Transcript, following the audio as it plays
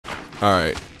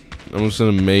Alright. I'm just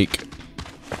gonna make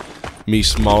me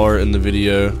smaller in the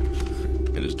video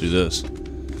and just do this.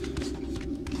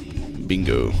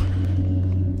 Bingo.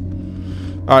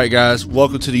 Alright guys,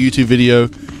 welcome to the YouTube video.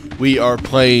 We are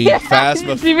playing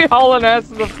Phasmophobia. hauling ass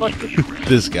in the fucking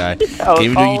This guy. Can't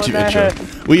even do YouTube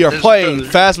intro. We are playing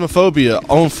Phasmophobia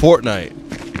on Fortnite.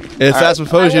 If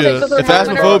Phasmophobia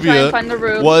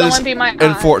was in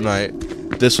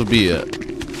Fortnite, this would be it.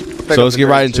 So let's get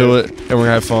right into it, and we're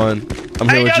gonna have fun. I'm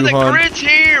here with Juhan. The grid's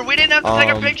here. We didn't have to take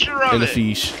a picture of it. And the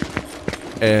fish,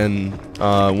 and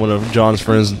one of John's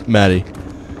friends, Maddie.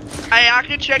 Hey, I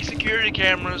can check security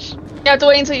cameras. You have to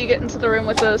wait until you get into the room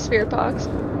with the spirit box.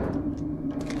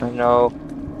 I know.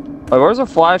 Wait, where's a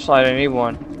flashlight? I need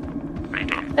one.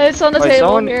 It's on the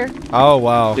table here. Oh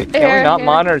wow. Can we not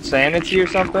monitor sanity or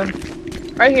something?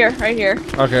 Right here, right here.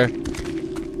 Okay.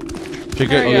 Pick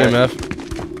up EMF.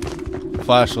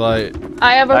 Flashlight.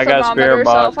 I have a thermometer,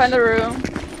 so I'll find the room.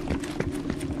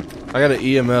 I got an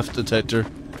EMF detector.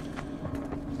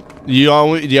 Do y'all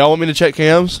want me to check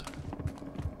cams?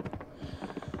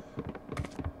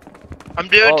 I'm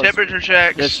doing temperature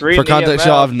checks. For context,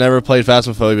 y'all, I've never played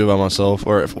Phasmophobia by myself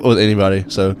or with anybody,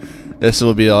 so this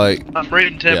will be like. I'm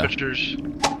reading temperatures.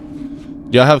 Do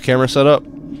y'all have camera set up?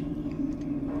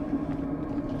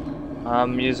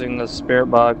 I'm using the spirit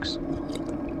box.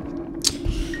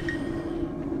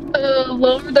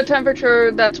 Lower the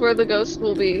temperature, that's where the ghost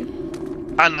will be.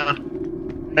 I know.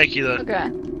 Thank you, though.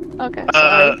 Okay. Okay,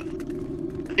 sorry.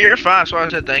 You're fine, so I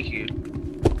said thank you.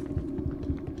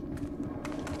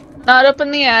 Not up in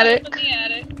the attic.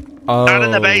 Oh, not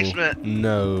in the basement.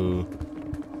 No.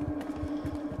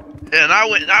 And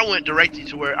I went directly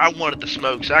to where I wanted the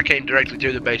smoke, so I came directly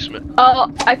to the basement.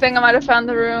 Oh, I think I might have found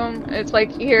the room. It's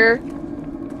like here.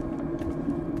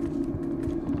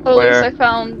 Oh, at least I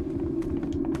found.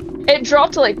 It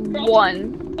dropped to like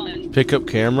 1. Pick up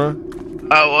camera.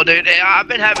 Oh well, dude, I've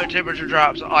been having temperature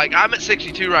drops. Like I'm at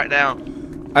 62 right now.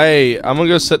 Hey, I'm gonna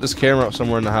go set this camera up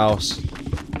somewhere in the house.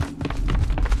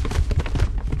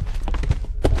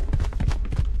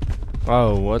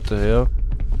 Oh, what the hell?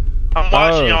 I'm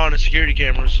watching y'all on the security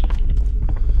cameras.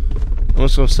 I'm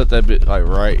just gonna set that bit like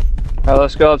right. Alright,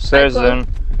 let's go upstairs then.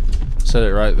 Set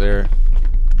it right there.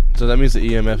 So that means the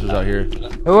EMF is out here.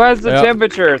 Who has the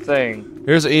temperature thing?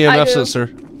 Here's the EMF sensor.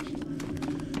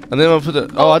 And then I'll put the.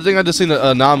 Oh, I think I just seen the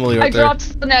anomaly right there. I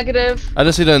dropped the negative. I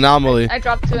just seen the anomaly. I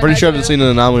dropped to I'm pretty sure I've just seen an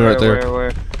anomaly right there.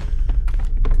 Where?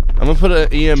 I'm gonna put an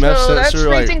EMF sensor that's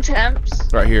freezing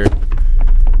temps. Right here.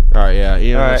 Alright, yeah,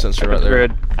 EMF sensor right there.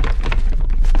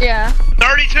 Yeah.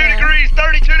 32 degrees,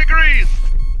 32 degrees!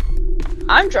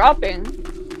 I'm dropping.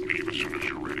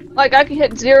 Like, I can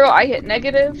hit 0, I hit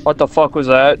negative. What the fuck was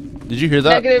that? Did you hear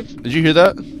that? Negative. Did you hear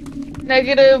that?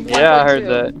 Negative 1.2. Yeah, I heard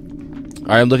that.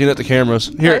 Alright, I'm looking at the cameras.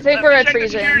 Here. I think we're at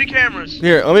freezing. Security cameras.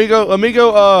 Here, let me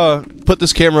go, put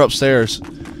this camera upstairs.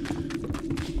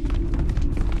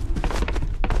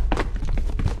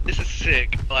 This is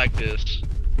sick. I like this.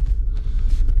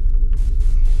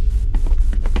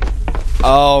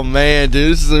 Oh man,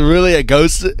 dude, this is really a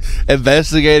ghost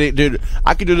investigating. Dude,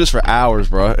 I could do this for hours,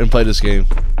 bro, and play this game.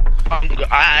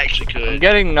 I actually could. I'm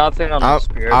getting nothing on the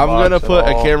spirit I'm box gonna put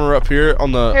a camera up here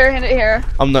on the. Here, hand it here.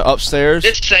 On the upstairs.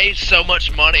 This saves so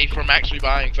much money from actually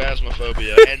buying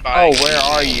Phasmophobia and buying. Oh, where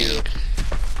are you?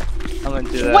 I'm gonna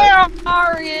do that. Where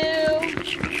are you?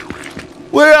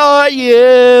 Where are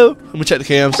you? Let me check the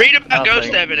cams. Read about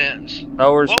ghost evidence.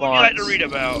 No response. What would you like to read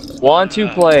about? Want to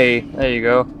play? There you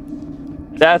go.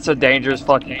 That's a dangerous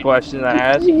fucking question to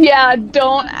ask. Yeah,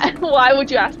 don't. Why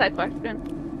would you ask that question?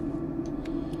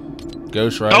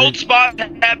 Ghost writing. Cold spots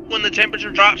happen when the temperature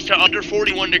drops to under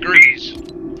 41 degrees.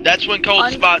 That's when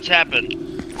cold spots happen.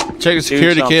 Check the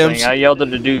security cams. I yelled at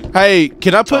the dude. Hey,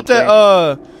 can I put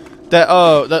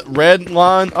that red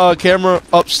line camera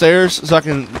upstairs so I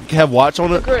can have watch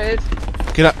on it? Grid.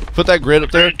 Can I put that grid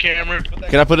up there? Grid camera.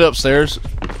 Can I put it upstairs?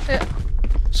 Yeah.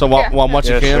 So while I'm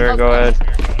watching cam. Sure, go ahead.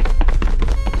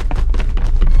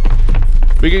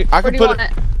 I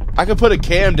can put a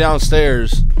cam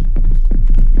downstairs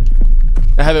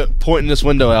and have it pointing this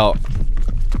window out.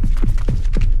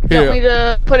 Here. You want me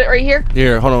to put it right here?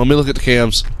 Here, hold on. Let me look at the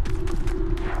cams.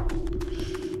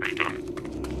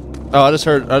 Oh, I just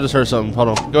heard something.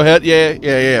 Hold on. Go ahead.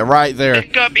 Yeah. Right there.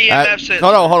 Pick up EMF sensor.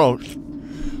 Hold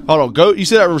on. Go. You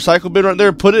see that recycle bin right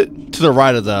there? Put it to the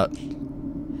right of that.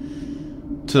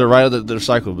 To the right of the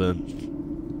recycle bin.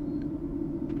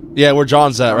 Yeah, where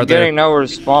John's at, right there. I'm getting no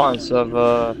response of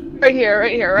Right here.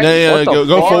 Yeah.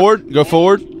 Go forward. Go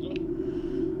forward.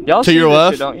 Y'all to your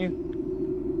left, don't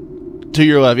you? To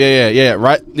your left. Yeah.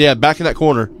 Right. Yeah. Back in that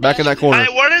corner. Hey,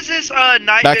 what is this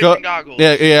night Back vision up. goggles?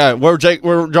 Yeah. Where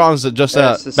John's just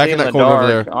at. Back in that corner over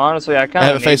there. Honestly, I kind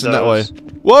have of it facing that way. those.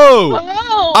 Whoa!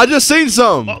 Oh. I just seen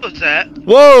some. What was that?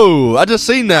 Whoa! I just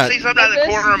seen that. I see something out of the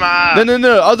corner of my eye.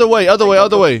 No. Other way.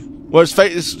 Where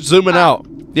it's zooming out.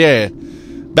 Yeah.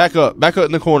 Back up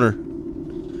in the corner.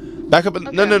 Back up.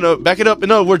 Okay. No. Back it up.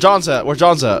 No, where John's at. Where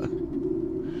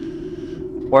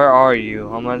are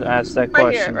you? I'm gonna ask that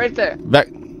question. Right here, right there. Back.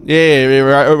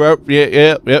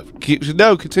 Yeah.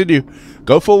 Continue.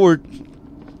 Go forward.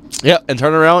 Yep, and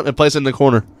turn around and place it in the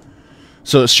corner.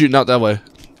 So it's shooting out that way.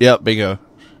 Yep, bingo.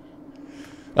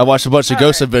 I watched a bunch of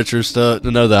Ghost Adventures to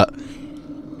know that.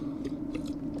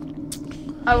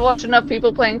 I've watched enough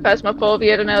people playing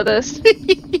Phasmophobia to know this.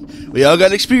 We all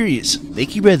got experience.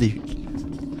 Thank you, brother.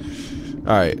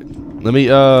 Alright. Let me,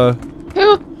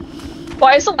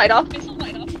 Why is the light off?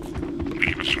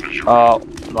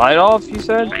 Light off, you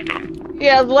said?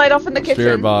 Yeah, the light off in the kitchen.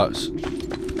 Spirit box.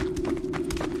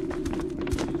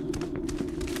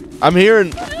 I'm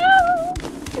hearing...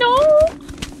 No!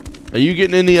 Are you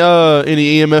getting any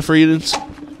EMF readings?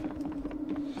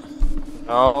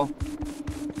 No.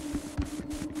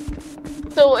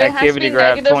 So it Activity has to be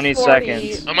graph, negative 20 40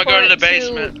 seconds. I'm gonna go to the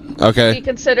basement. Okay. Be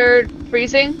considered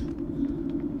freezing?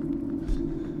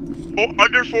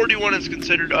 Under 41 is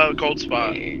considered a cold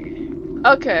spot.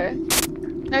 Okay.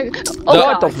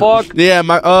 What the fuck? Yeah,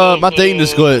 my thing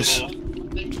just glitched.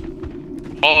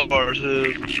 All of ours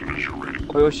is.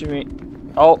 Wait, what you mean?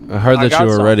 Oh, I heard that you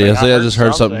were ready. I think I just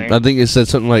heard something. I think it said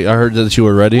something like, I heard that you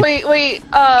were ready. Wait,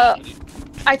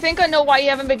 I think I know why you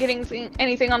haven't been getting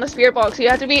anything on the spirit box. You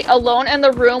have to be alone in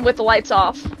the room with the lights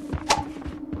off.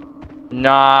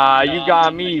 Nah, you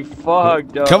got me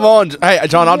fucked up. Come on, hey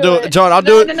John, I'll do it. John, I'll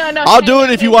do it. No. I'll do it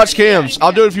if you watch cams.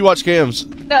 I'll do it if you watch cams.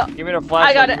 No. Give me the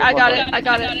flashlight. I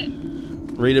got it.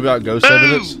 Read about ghost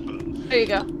evidence. There you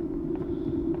go.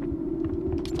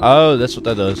 Oh, that's what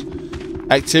that does.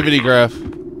 Activity graph.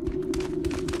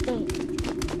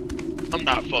 I'm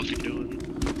not fucking doing it.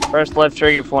 Press left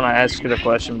trigger when I ask you the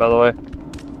question, by the way.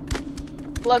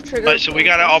 Left trigger. Wait, so we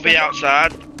gotta all be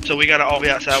outside? When he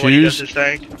does this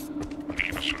thing?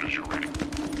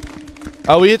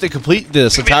 Oh, we have to complete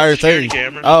this entire thing.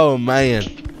 Camera. Oh, man.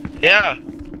 Yeah.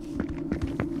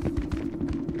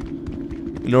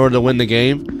 In order to win the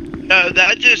game? No,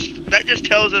 that just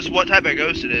tells us what type of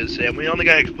ghost it is, Sam. We only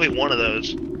gotta complete one of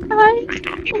those. Hi.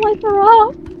 The lights are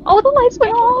off. Oh, the lights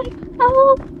went off.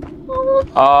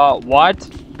 What?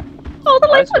 Oh, the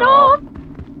lights went off.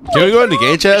 Can we go into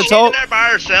game chat and talk?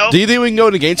 Do you think we can go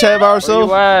into game chat by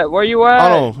ourselves? Where you at?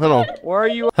 Hold on. Where are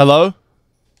you at? Hello?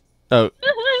 Oh.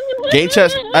 Game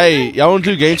chat. Hey, y'all want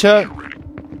to do game chat?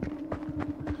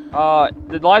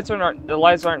 The lights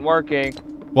aren't working.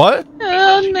 What?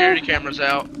 Security cameras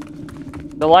out.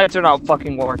 The lights are not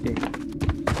fucking working.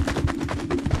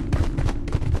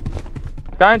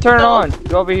 Try and turn it on.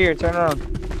 Go over here, turn it on.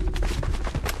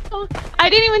 I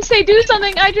didn't even say do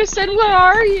something. I just said, where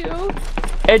are you?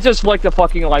 It just flicked the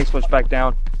fucking light switch back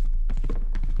down.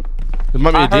 It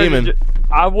might be a demon.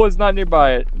 I was not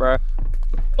nearby it, bruh.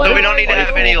 So we don't need to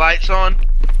have any lights on?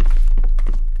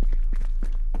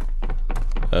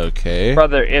 Okay.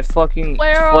 Brother, it fucking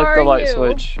flicked the light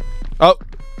switch. Oh.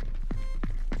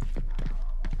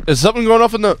 Is something going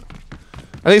off in the...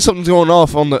 I think something's going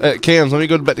off on the cams. Let me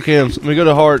go back to cams. Let me go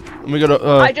to hard. Let me go to...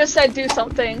 I just said do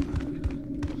something.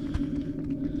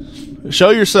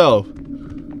 Show yourself.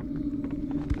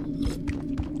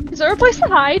 Is there a place to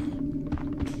hide?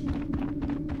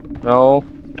 No.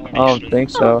 I don't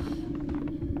think so.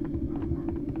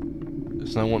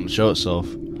 It's not wanting to show itself.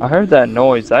 I heard that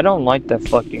noise. I don't like that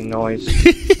fucking noise.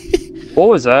 What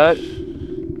was that?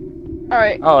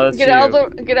 Alright. Oh, that's get out of the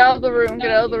room. Get out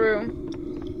of the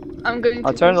room. I'm going to...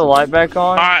 I'll turn the light back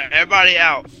on. Alright, everybody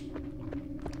out.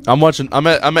 I'm watching. I'm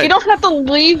at. You don't have to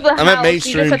leave the house. I'm at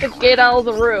mainstream. You just have to get out of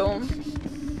the room.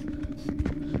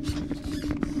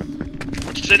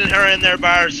 Sending her in there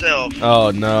by herself.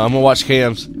 Oh no, I'm gonna watch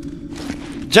cams.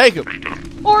 Jacob.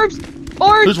 Orbs.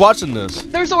 Who's watching this?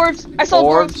 There's orbs. I saw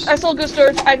orbs. I saw ghost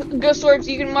orbs. Ghost orbs.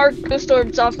 You can mark ghost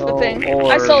orbs off the thing.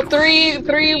 I saw three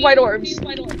white orbs.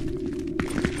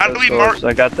 How do we mark?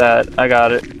 I got that. I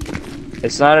got it.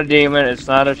 It's not a demon. It's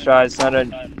not a shot. It's not a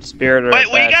spirit or Wait,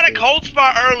 we got a cold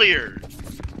spot earlier.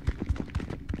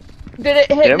 Did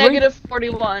it hit negative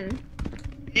 41?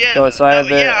 Yeah. So it's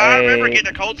either I remember getting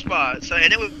a cold spot. So,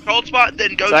 and it was cold spot,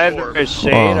 then ghost orb. It's either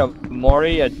a shade, a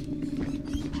Mori, a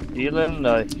Dylan,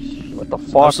 what the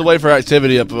fuck? I'm still waiting for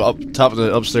activity up top of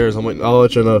the upstairs. I'm waiting. I'll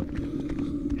let you know.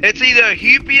 It's either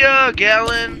Hupia,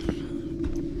 Gallon.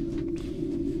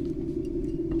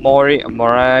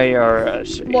 Morai or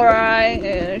Shay.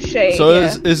 Morai, Shay. So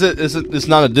is it? It's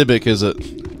not a Dybbuk, is it?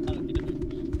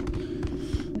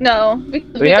 No.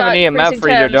 We have an EMF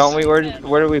reader, don't we?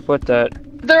 Where do we put that?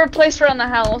 They're placed around the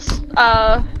house.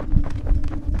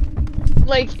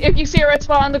 Like if you see a red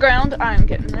spot on the ground, I'm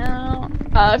getting out.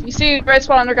 If you see a red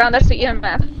spot on the ground, that's the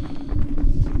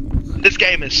EMF. This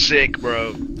game is sick,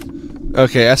 bro.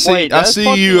 Okay, I see. Wait, I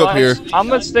see you up here. I'm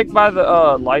gonna stick by the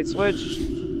light switch.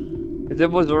 Cause it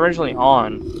was originally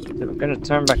on. Is it gonna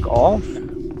turn back off?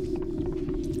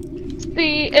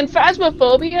 See, in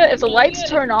Phasmophobia, if the lights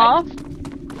turn off,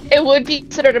 it would be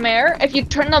considered a mare. If you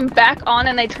turn them back on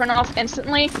and they turn off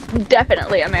instantly,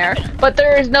 definitely a mare. But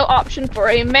there is no option for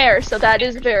a mare, so that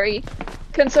is very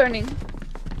concerning.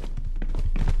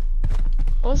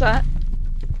 What was that?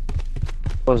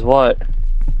 Was what?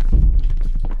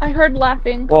 I heard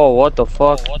laughing. Whoa, what the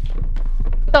fuck?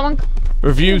 Someone.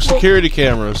 Review security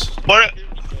cameras. What?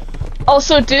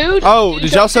 Also, dude. Oh,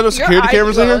 did y'all set up security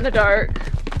cameras in here? In the dark.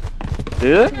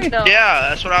 Did they? No. Yeah,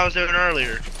 that's what I was doing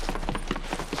earlier.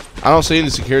 I don't see any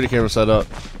security cameras set up.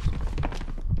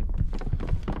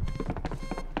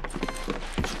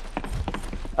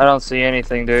 I don't see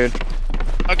anything, dude.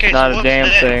 Okay, Not so a damn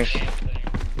thing.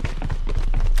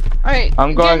 Alright.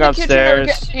 I'm going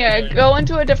upstairs. Yeah, go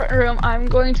into a different room. I'm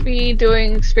going to be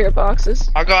doing spirit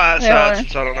boxes. I'll go outside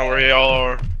since I don't know where y'all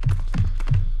are.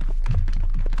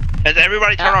 Has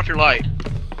everybody turn off your light?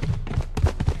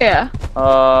 Yeah.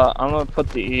 I'm gonna put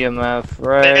the EMF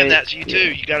right. And that's you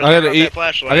too. You gotta turn off that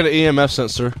flashlight. I got an EMF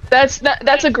sensor. That's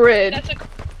a grid.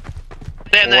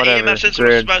 Damn, that EMF sensor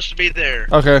was supposed to be there.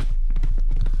 Okay.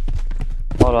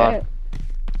 Hold on.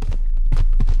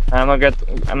 I'm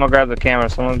gonna grab the camera.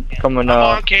 Someone coming Come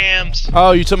on, cams.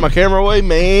 Oh, you took my camera away,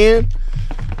 man.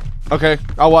 Okay,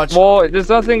 I'll watch. Well, there's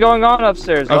nothing going on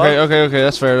upstairs. Okay, okay, okay.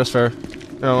 That's fair. That's fair.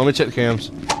 No, let me check the cams.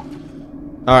 All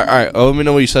right, all right. Oh, let me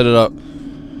know when you set it up.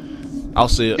 I'll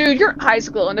see it. Dude, your eyes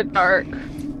glow in the dark.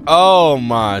 Oh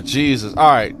my Jesus! All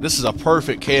right, this is a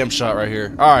perfect cam shot right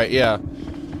here. All right, yeah.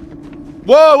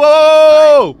 Whoa,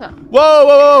 whoa, whoa, whoa,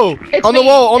 whoa, whoa! It's on the me.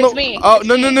 wall, on It's the. me. Oh It's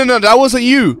no, me. no, no, no! That wasn't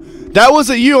you. That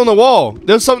wasn't you on the wall.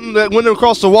 There's something that went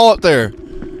across the wall up there.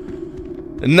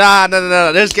 Nah, no, no,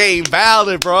 no. This game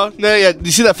valid, bro. No, yeah.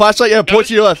 You see that flashlight? Yeah, point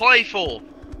to your left. Playful.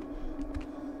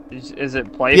 Is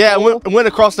it playful? Yeah, it went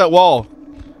across that wall.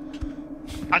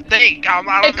 I think. I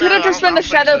don't It could have just been the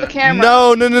shadow of the camera.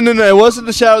 No, no, no, no, no. It wasn't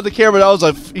the shadow of the camera. That was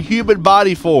a human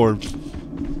body form.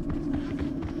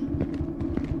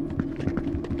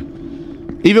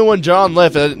 Even when John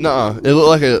left, it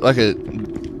looked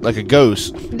like a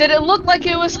ghost. Did it look like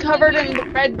it was covered in the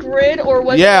red grid, or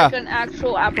was it like an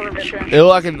actual apparition? It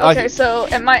looked like okay, so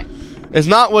it might. It's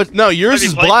not what. No, yours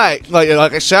is black, like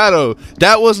a shadow.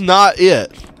 That was not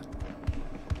it.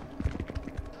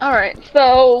 All right.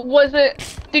 So was it?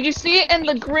 Did you see it in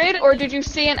the grid, or did you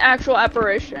see an actual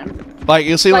apparition? Like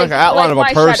you see like an outline of a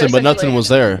person, but nothing was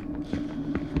there.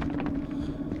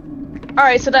 All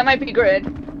right, so that might be grid.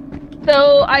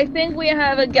 So I think we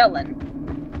have a Gellin.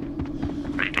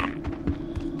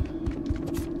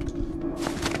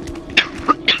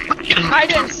 I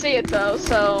didn't see it though,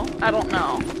 so I don't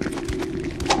know.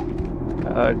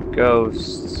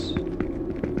 Ghosts.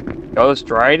 Ghost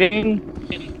riding?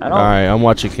 Alright, I'm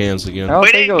watching cans again. I don't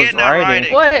think it was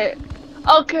riding. What?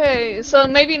 Okay, so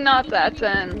maybe not that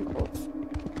then.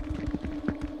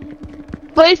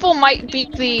 Playful might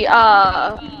beat the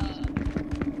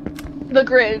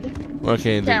grid.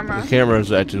 Okay, the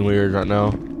camera's acting weird right now.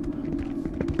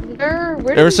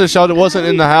 Where Ever since y'all wasn't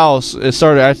in the house, it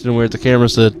started acting weird. The camera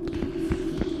said.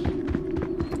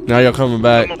 Now y'all coming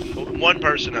back. One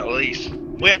person at least.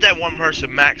 We have to have one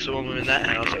person maximum in that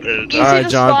house. Alright,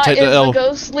 John, take the L.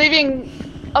 Ghost leaving.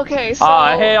 Okay, so.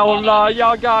 Ah, hell no,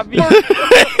 y'all got me.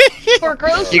 For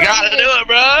ghost. You gotta do it,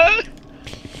 bro.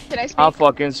 Can I speak? I'm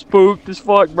fucking spooked as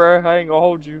fuck, bro. I ain't gonna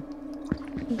hold you.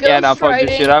 Ghost yeah, now fuck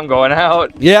this shit. I'm going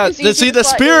out. Yeah, see the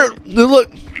spirit.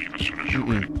 Look.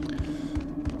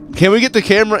 Can we get the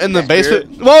camera in the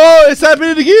basement? Whoa, it's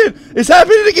happening again! It's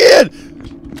happening again!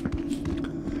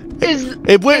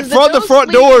 It went from the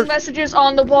front door. Messages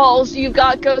on the walls. You've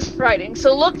got ghost writing.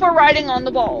 So look for writing on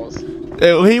the walls.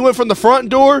 He went from the front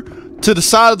door to the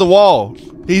side of the wall.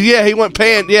 He went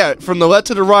from the left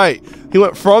to the right. He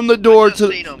went from the door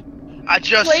to. I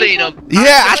just seen him.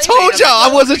 Yeah, I told y'all I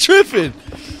wasn't tripping.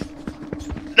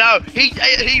 No, he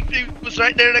was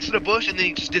right there next to the bush and then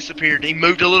he just disappeared. He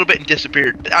moved a little bit and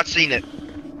disappeared. I've seen it.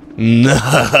 No.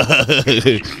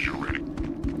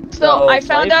 So I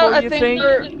found out a thing.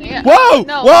 Whoa!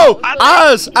 No, whoa!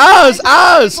 Eyes! There's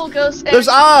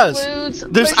eyes!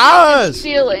 There's eyes!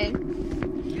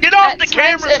 Stealing. Get off At the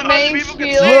times camera so it may other people can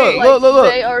feel see. Look.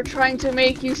 like they are trying to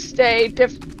make you stay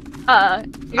difficult.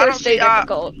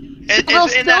 Is They'll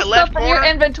it in that steal left stuff from your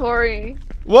corner? inventory.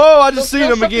 Whoa! I They'll just seen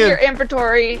steal him stuff from your again.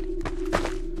 inventory.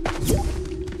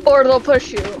 Or they'll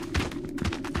push you.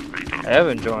 I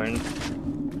haven't joined.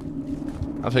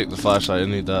 I picked the flashlight. I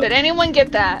need that. Did anyone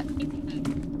get that?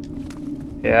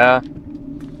 Yeah.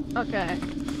 Okay.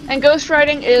 And ghost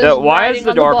riding is Why is riding the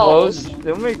on door walls. closed?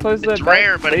 Didn't we close It's that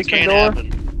rare, but it basement can door?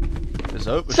 happen. It's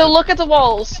open. So look at the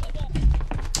walls.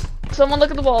 Someone look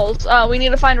at the walls. We need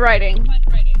to find writing.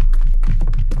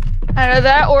 Either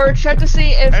that or check to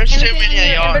see if There's too anything many in of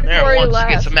your y'all in there inventory wants to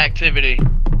get left. some activity.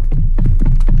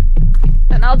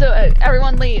 And I'll do it.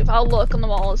 Everyone leave. I'll look on the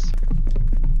walls.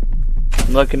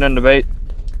 I'm looking in the bait.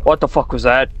 What the fuck was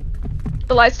that?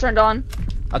 The lights turned on.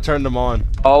 I turned them on.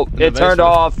 Oh, the it turned basement.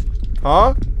 off.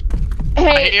 Huh?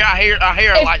 Hey, I hear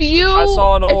a light. I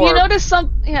saw an if you orb. notice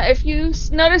if you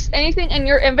notice anything in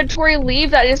your inventory,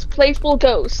 leave that is playful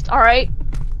ghost. All right,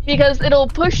 because it'll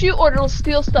push you or it'll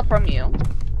steal stuff from you.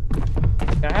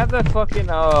 Can I have that fucking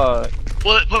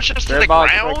Will it push us to Spirit the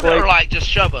box ground real quick? or like just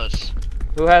shove us?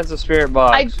 Who has the spirit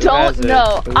box? I Who has don't it?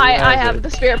 know. Who I has have it? the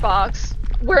spirit box.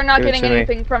 We're not Give it getting to me.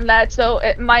 anything from that, so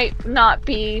it might not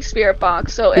be spirit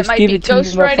box. So it Just might give be it to me,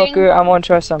 ghost writing. motherfucker. I want to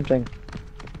try something.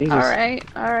 Jesus. All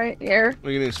right, here.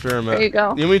 We can experiment. There you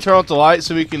go. You want me to turn off the light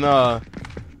so we can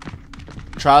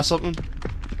try something?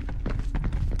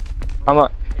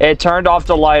 It turned off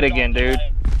the light again, dude.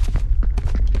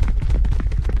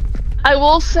 I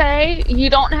will say you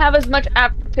don't have as much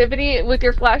activity with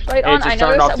your flashlight It on. just I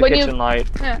turned noticed off that the when kitchen light.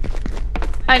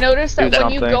 I noticed that Do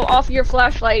when you something. go off your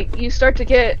flashlight, you start to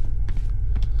get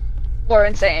more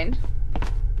insane.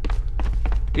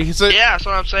 You said, Yeah, that's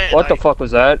what I'm saying. What the like, fuck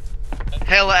was that?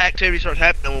 hella activity starts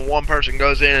happening when one person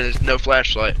goes in and there's no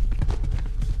flashlight.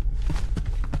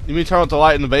 You mean turn off the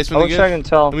light in the I basement wish again? I can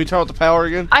tell. Let me turn off the power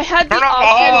again? I had the Turn off the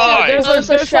option light. to close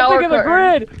the There's shower something in the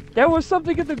curtain. grid. There was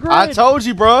something in the grid. I told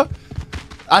you, bro.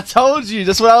 I told you.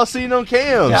 That's what I was seeing on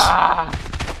cams. Ah.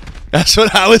 That's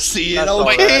what I was seeing That's on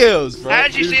all cams, bro.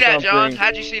 How'd you do see that, John? something.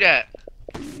 How'd you see that?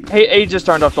 He just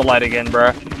turned off the light again,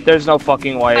 bruh. There's no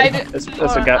fucking way. I did- That's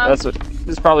hold a on, guy.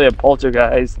 It's probably a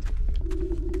poltergeist.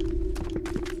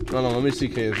 No, let me see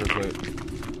cams real quick.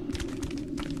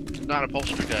 It's not a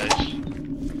poltergeist.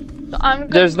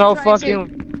 There's no try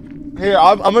fucking. Here,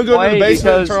 I'm gonna go to the Why?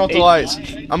 basement and Because turn off the it- lights.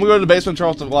 I'm gonna go to the basement and turn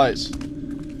off the lights.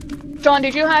 John,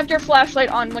 did you have your flashlight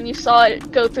on when you saw it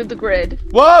go through the grid?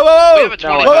 Whoa, We whoa, have a whoa!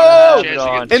 25% Whoa! chance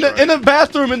Whoa! to get In the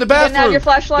bathroom, You didn't have your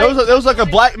flashlight? There was like a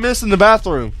black mist in the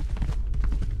bathroom.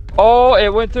 Oh, it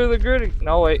went through the grid.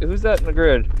 No, wait. Who's that in the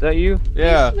grid? Is that you?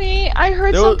 Yeah. It's me. I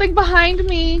heard There was- something behind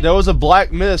me. There was a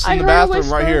black mist in I the heard a bathroom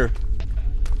right whisper. here.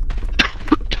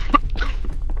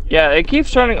 Yeah, it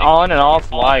keeps turning on and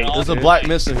off lights. There's a dude. black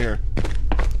mist in here.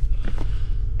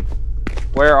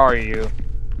 Where are you?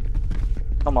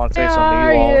 Come on, say Where something,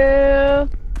 are you all.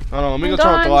 Hold on, let me go turn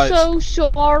off the lights. I'm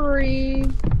so sorry.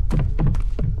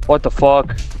 What the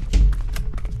fuck?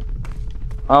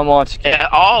 I'm watching. Yeah,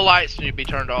 all lights need to be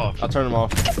turned off. I'll turn them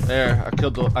off. There, I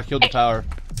killed the power.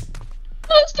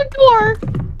 Close the door.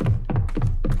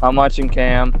 I'm watching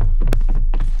Cam.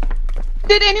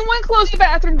 Did anyone close the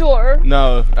bathroom door?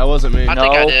 No, that wasn't me. I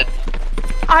think I No. did.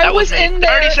 I That was me. in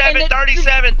there. 37, and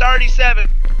 37.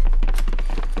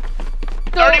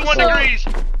 31 so- degrees.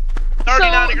 So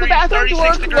 39 the degrees. bathroom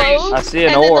 36 door degrees. closed, I see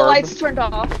an and then the orb. lights turned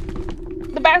off.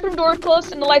 The bathroom door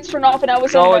closed and the lights turned off, and I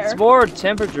was in So there. it's more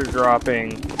temperature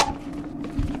dropping.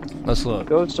 Let's look.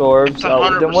 Ghost orbs. It's Then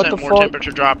what 100% the more fuck?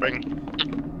 temperature dropping.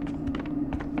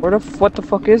 What the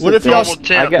fuck is What it? if y'all? Normal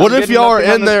temp. What if y'all are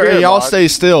in there and y'all stay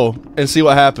still and see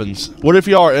what happens? What if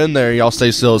y'all are in there and y'all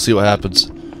stay still and see what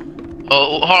happens?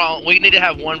 Oh, hold on. We need to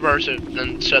have one person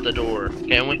and shut the door.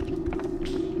 Can we?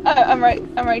 I'm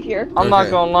right here. I'm not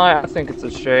Okay. gonna lie, I think it's a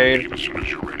shade.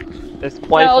 It's No,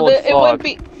 playful as it would fuck.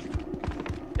 be.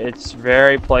 It's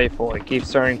very playful. It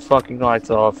keeps turning fucking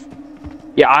lights off.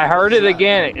 Yeah, I heard it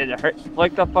again. It hurt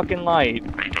like the fucking light.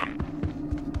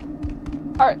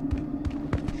 Alright,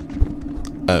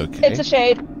 Okay. it's a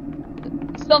shade.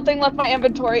 Something left my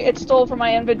inventory. It stole from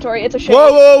my inventory. It's a shade.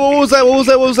 Whoa, whoa, what was that? What was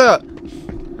that? What was that?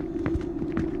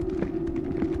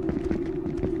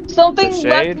 Something The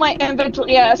left shade? my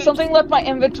inventory. Yeah, something left my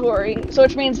inventory. So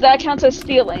which means that counts as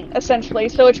stealing, essentially.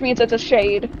 So which means it's a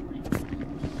shade.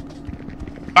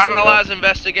 Finalize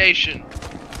investigation.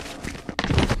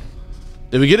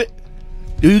 Did we get it?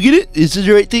 Did we get it? Is this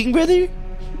the right thing, brother?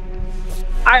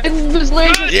 I was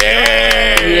literally.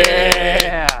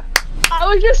 Yeah. I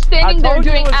was just standing there told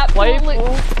you doing it was absolutely.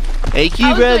 playful. Thank I you,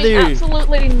 was doing brother.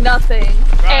 absolutely nothing.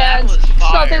 and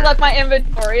something left my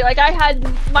inventory. Like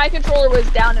my controller was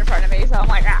down in front of me, so I'm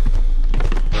like, ah.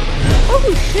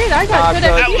 Oh shit! I got good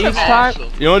at each time.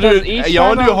 You want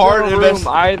to do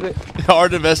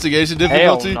hard investigation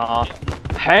difficulty?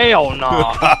 Hell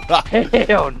no.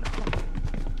 Hell no.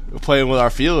 We're playing with our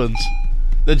feelings.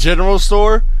 The general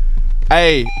store.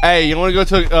 Hey, you want to go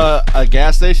to a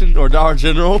gas station or Dollar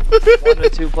General? 1 to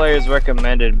 2 players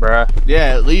recommended, bruh.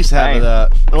 Yeah, at least have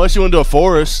that. Unless you want to do a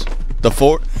forest. We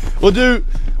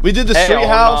did the street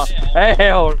house.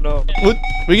 Hell no.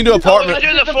 We can do apartment.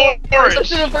 Let's do the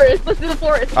forest. Let's do the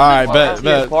forest. Alright, bet.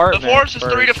 The forest is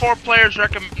 3 to 4 players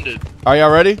recommended. Are y'all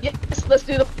ready? Yes, let's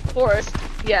do the forest.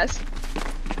 Yes.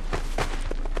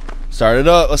 Start it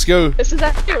up. Let's go. This is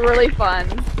actually really fun.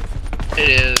 It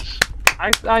is.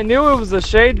 I knew it was a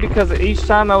shade because each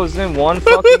time I was in one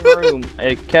fucking room,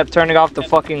 it kept turning off the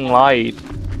fucking light.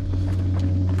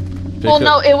 Well,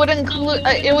 no, it would include.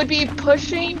 It would be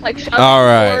pushing, like shoving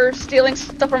or stealing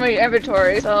stuff from your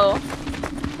inventory. So.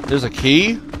 There's a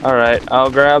key. All right, I'll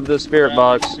grab the spirit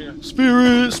box.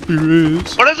 Spirits.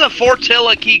 What is a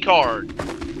Fortilla key card?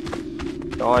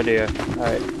 No idea. All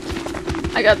right.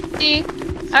 I got the key.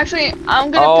 Actually, I'm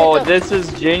gonna. Oh, this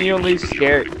is genuinely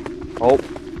scary. Oh.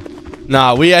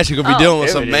 Nah, we actually gonna be dealing with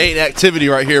some main activity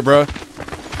right here, bro.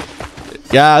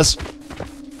 Guys.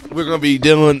 We're gonna be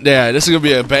dealing. Yeah, this is gonna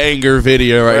be a banger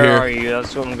video right here. Where are you?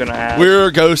 That's what I'm gonna ask. We're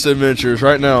Ghost Adventures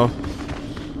right now.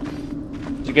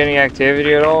 Did you get any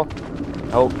activity at all?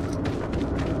 Oh.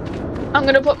 I'm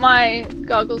gonna put my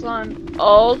goggles on.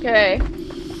 Okay.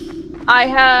 I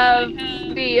have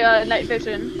the night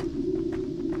vision.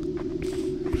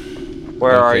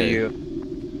 Where are you?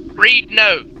 Read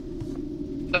note.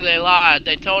 So they lied.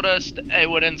 They told us they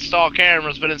would install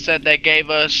cameras, but instead they gave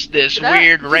us this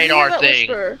weird radar thing.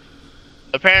 Whisper?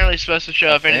 Apparently it's supposed to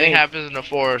show if anything happens in the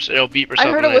forest, it'll beep or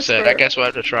something. They said. I guess we'll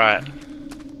have to try it.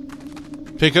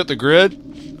 Pick up the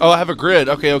grid? Oh, I have a grid.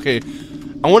 Okay.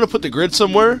 I want to put the grid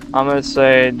somewhere. I'm gonna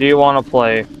say, do you want to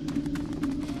play?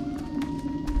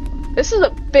 This is a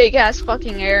big ass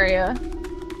fucking area.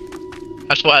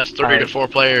 That's why it's 3 to 4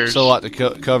 players. So a lot to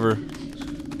cover.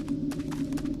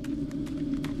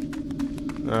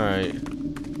 Alright.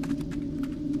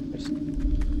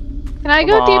 Can I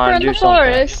go deeper in the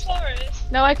forest?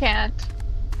 No, I can't.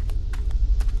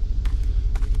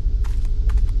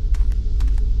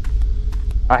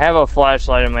 I have a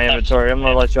flashlight in my inventory. I'm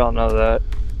gonna let y'all know that.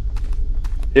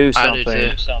 Do something. I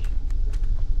do too.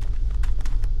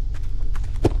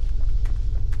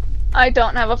 I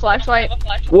don't have a flashlight.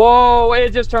 Whoa!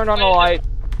 It just turned on the light.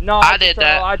 No, I did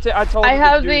that. I told you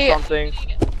to do something.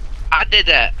 I did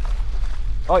that.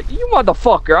 Oh, you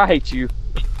motherfucker! I hate you.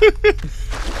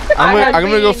 I'm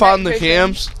gonna go find the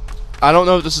cams. I don't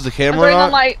know if this is the camera or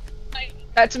not. Light.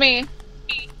 That's me.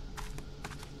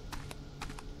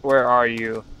 Where are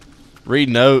you? Read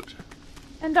note.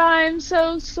 And I'm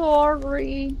so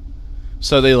sorry.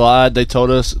 So they lied. They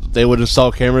told us they would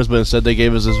install cameras, but instead they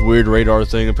gave us this weird radar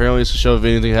thing. Apparently it's to show if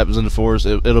anything happens in the forest,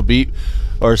 it'll beep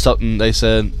or something. They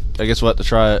said. I guess we'll have to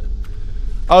try it.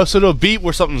 Oh, so it'll beep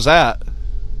where something's at.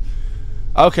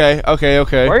 Okay.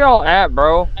 Where y'all at,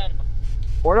 bro?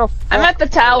 Where the fuck? I'm at the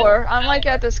tower. I'm like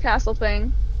at this castle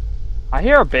thing. I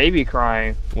hear a baby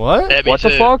crying. What? What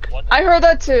the fuck? I heard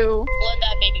that too.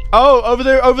 Oh, over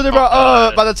there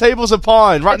by the tables and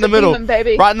pond, right in the middle. Demon,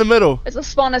 baby. Right in the middle. It's a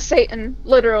spawn of Satan,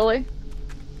 literally.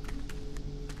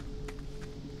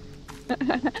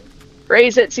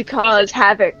 Raise it to cause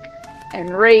havoc, and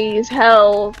raise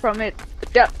hell from its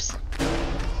depths.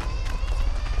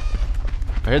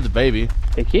 I heard the baby.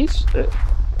 It keeps.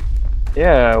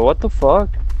 Yeah, what the fuck?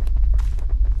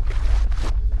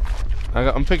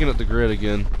 I'm picking up the grid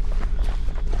again.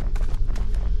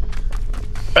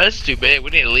 Bro, that's too big. We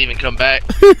need to leave and come back.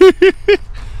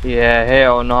 Yeah,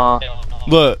 hell no.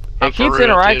 Look. It keeps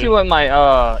interacting with my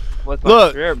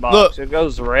spirit box. Look. It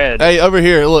goes red. Hey, over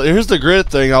here. Look, here's the grid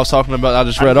thing I was talking about. I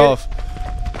just read off.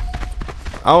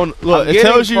 Look, it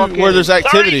tells you where there's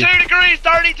activity. 32 degrees,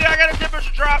 32. I got a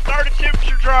temperature drop. 32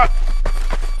 temperature drop.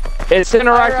 It's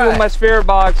interacting with my spirit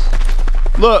box.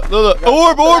 Look.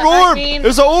 Orb.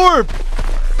 There's an orb.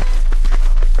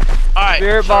 Alright,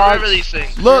 spirit box. Remember these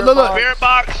things. Look. Spirit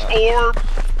box, orb.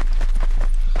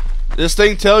 This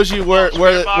thing tells you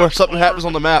where something happens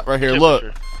on the map right here.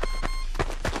 Look.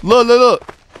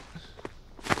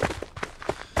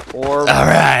 Orb.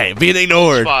 Alright, being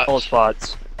ignored. All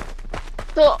spots.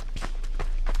 So,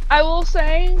 I will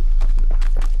say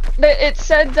that it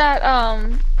said that,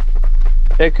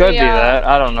 it could be that.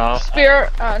 I don't know.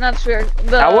 Spirit, not spirit.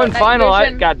 I wouldn't find a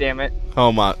light. God damn it.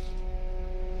 Oh my.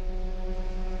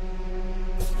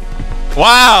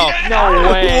 Wow.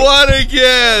 No way. What a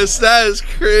guess. That is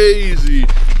crazy.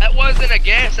 That wasn't a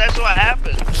guess. That's what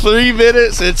happened. 3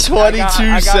 minutes and 22 I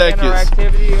got seconds.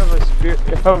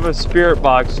 Interactivity of a spirit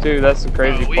box too. That's the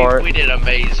crazy part. We did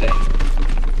amazing.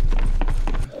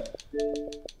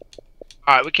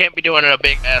 All right, we can't be doing a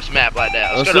big ass map like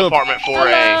that. Let's go to apartment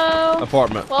 4A. Hello.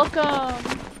 Apartment.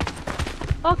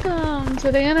 Welcome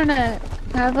to the internet.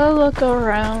 Have a look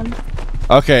around.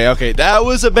 Okay, that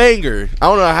was a banger. I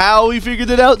don't know how we figured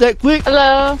it out that quick.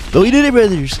 Hello. But we did it,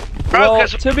 brothers. Well, Bro,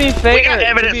 to be fair,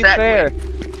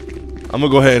 I'm gonna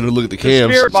go ahead and look at the the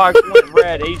cams. spirit box went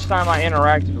red each time I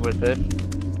interacted with it.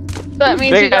 That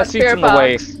means you got spirit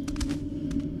box.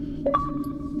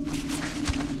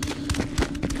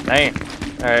 Dang.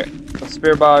 Alright, the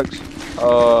spirit box,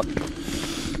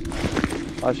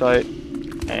 flashlight,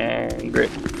 and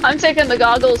grid. I'm taking the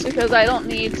goggles because I don't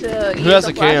need to use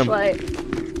a flashlight.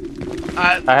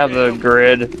 I have the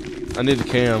grid. I need the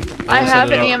cam. I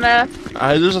have an EMF.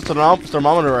 There's a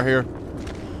thermometer right here.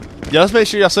 Yeah, let's make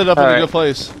sure y'all set it up in a good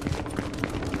place.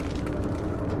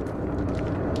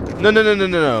 No.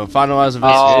 Finalize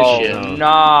investigation. Oh,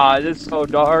 nah, this is so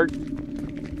dark.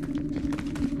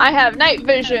 I have night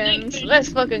visions. Let's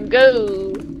fucking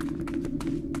go.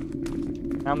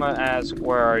 I'm gonna ask,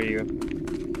 where are you?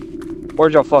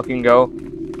 Where'd y'all fucking go?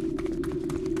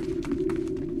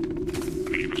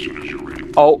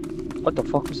 Oh, what the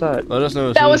fuck was that? Let us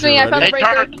know. That was me. I found the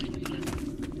breaker.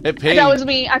 It pinged. That was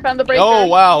me. I found the breaker. Oh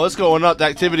wow, it's going up. The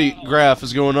activity graph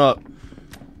is going up.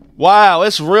 Wow,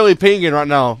 it's really pinging right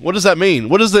now. What does that mean?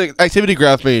 What does the activity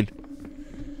graph mean?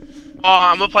 Oh,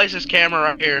 I'm gonna place this camera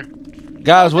right here.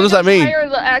 Guys, what does that mean?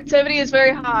 The activity is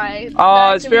very high.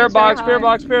 Spirit box.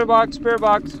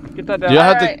 Get that down.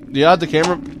 Do you have the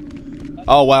camera?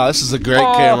 Oh wow, this is a great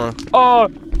camera. Oh,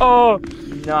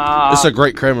 nah. This is a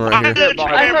great camera right here.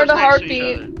 I heard a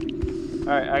heartbeat.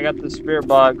 Alright, I got the spirit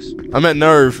box. I'm at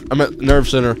Nerve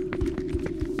Center.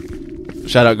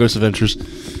 Shout out Ghost Adventures.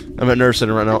 I'm at Nerve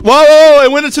Center right now. Whoa,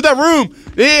 it went into that room.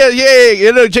 Yeah.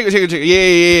 Check.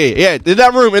 Yeah. In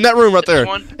that room right there.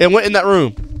 It went in that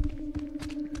room.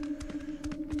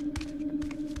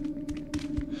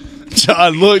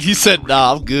 John looked, he said,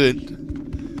 nah, I'm good.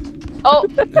 Oh.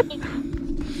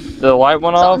 The light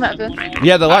went off?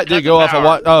 Yeah, the light did go off.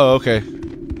 Oh, okay.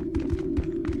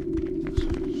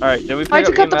 Alright, did we pick Why'd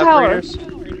you up cut the power? readers?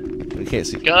 We can't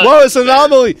see. Whoa, it's an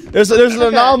anomaly. There's an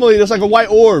anomaly. There's like a white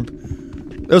orb.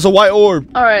 There's a white orb.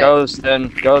 Alright. Ghost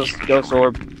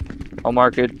orb. I'll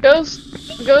mark it.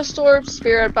 Ghost orb,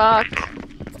 spirit box.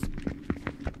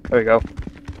 There we go.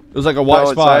 There's like a white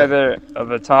spot. It's either a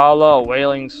Vitala, a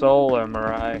Wailing Soul, or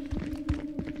Mirai.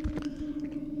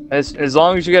 As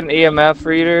long as you get an EMF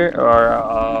reader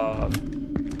or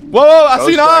Whoa! I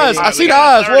seen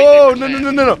eyes! Whoa!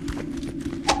 No!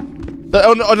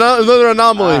 Another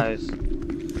anomaly. Nice.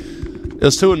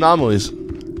 There's 2 anomalies.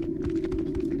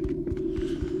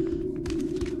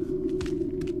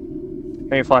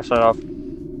 Turn your flashlight off.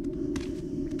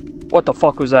 What the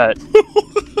fuck was that?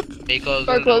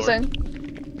 Door closing.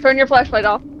 Turn your flashlight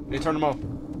off. Hey, turn them off.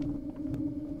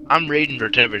 I'm reading for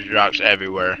temperature drops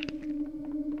everywhere.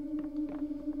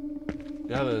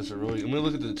 Yeah, that's a really. Let me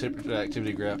look at the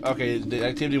activity graph. Okay, the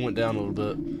activity went down a little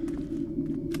bit.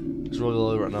 It's really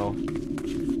low right now.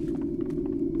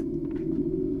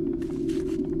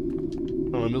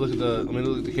 Oh, let me look at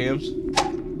the cams.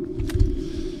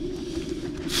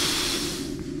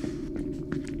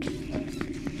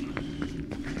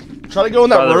 Try to go in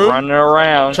that room. Running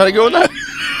around. Try to go in that.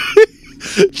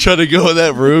 Try to go in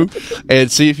that room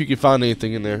and see if you can find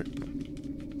anything in there.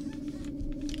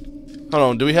 Hold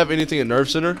on, do we have anything at Nerve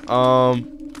Center?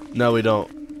 No, we don't.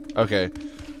 Okay.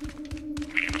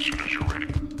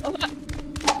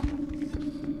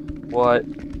 What?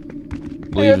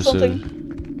 Leave the city.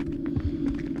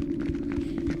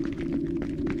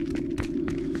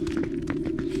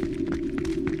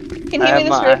 Can you give me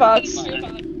the spirit box?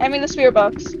 I mean the spirit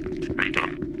box.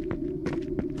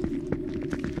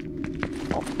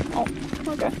 Oh,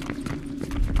 okay.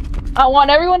 I want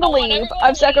everyone to leave.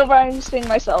 I'm sacrificing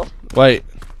myself. Wait,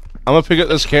 I'm gonna pick up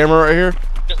this camera right here.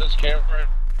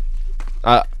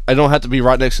 I don't have to be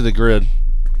right next to the grid.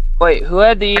 Wait, who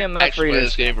had the EMF Actually, reader?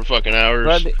 this game for fucking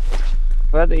hours.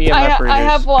 Who had the EMF readers? I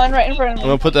have one right in front of me. I'm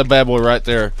gonna put that bad boy right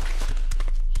there.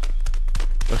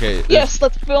 Okay. Yes,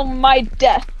 let's film my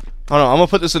death. Hold on, I'm gonna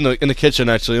put this in the kitchen.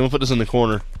 Actually, I'm gonna put this in the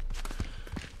corner,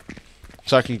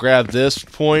 so I can grab this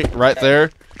point right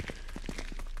there.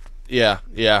 Yeah,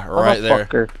 right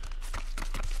there.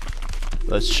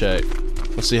 Let's check.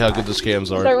 Let's see how good the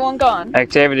scams are. Is everyone gone?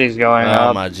 Activity's going up.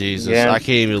 Oh my Jesus! Yeah. I can't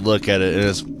even look at it, and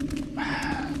it's.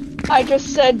 I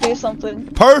just said do something.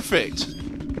 Perfect.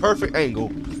 Perfect angle.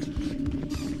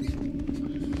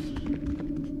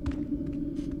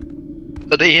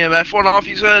 The EMF went off,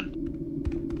 you said?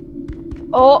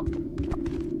 Oh.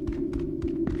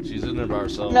 She's in there by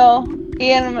herself. No.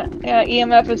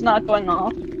 EMF is not going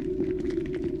off.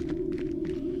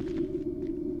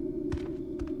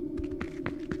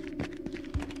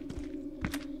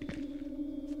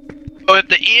 So if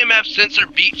the EMF sensor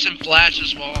beeps and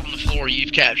flashes while on the floor,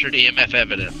 you've captured EMF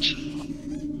evidence.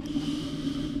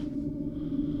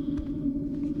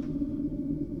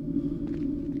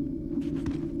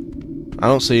 I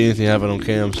don't see anything happening on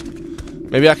cams.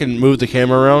 Maybe I can move the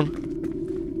camera around.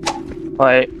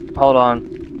 Wait, hold on.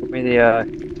 Give me the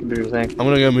temperature thing. I'm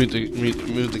gonna go move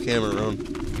the camera around.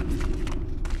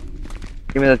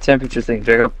 Give me the temperature thing,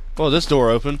 Jacob. Oh, this door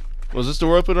open. Was this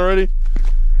door open already?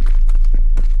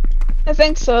 I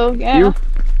think so, yeah.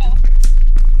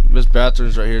 This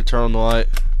bathroom's right here. Turn on the light.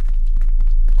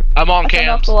 I'm on Turn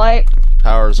off cams. the light.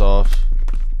 Power's off.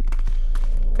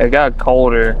 It got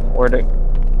colder. Where'd it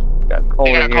got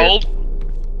colder? It got here. cold?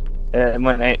 Yeah, it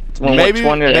went Maybe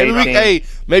 20 to 18.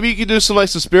 maybe you could do some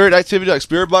spirit activity, like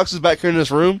spirit boxes back here in this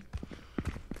room.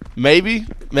 Maybe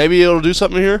it'll do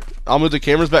something here. I'll move the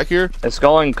cameras back here. It's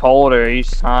going colder each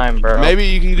time, bro. Maybe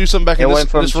you can do something back in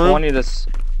this room. It went from 20 to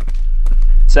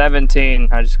 17.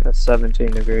 I just got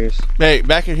 17 degrees. Hey,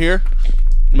 back in here.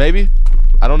 Maybe.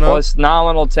 I don't know. Well, it's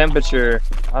nominal temperature.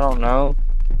 I don't know.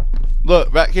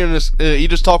 Look, back here in this. You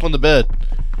just talk on the bed.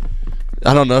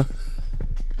 I don't know.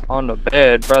 On the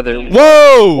bed, brother.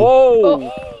 Whoa! Whoa!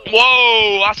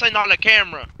 Whoa! I say not the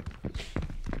camera.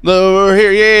 Look over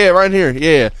here. Yeah, right here.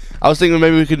 Yeah. I was thinking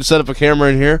maybe we could set up a camera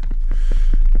in here,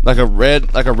 like a red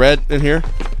in here.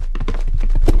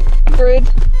 Grid.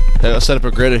 Yeah, I'll set up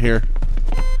a grid in here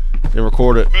and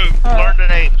record it. Learn the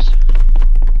names.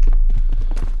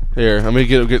 Here, I'm gonna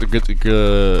get the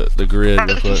grid. Real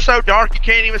This quick. is so dark you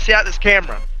can't even see out this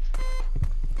camera.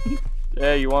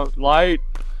 Yeah, you want light?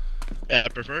 Yeah, I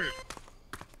prefer it.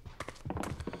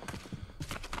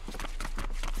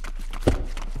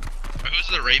 Who's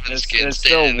the raven skin? It's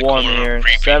still warm here.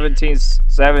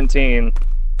 17.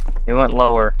 It went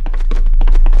lower.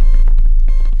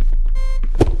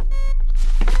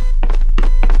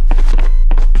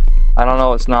 I don't know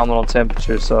what's nominal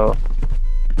temperature, so.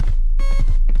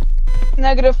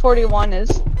 Negative 41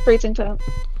 is freezing temp.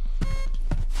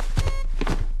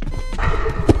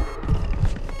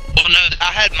 Well, no,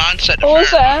 I had mine set to What was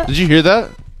Fahrenheit. that? Did you hear that?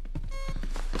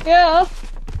 Yeah.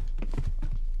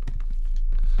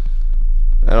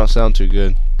 That don't sound too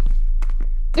good.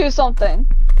 Do something.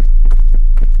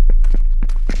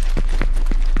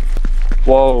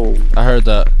 Whoa. I heard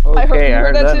that. Okay, I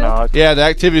heard that too. knock. Yeah, the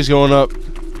activity's going up.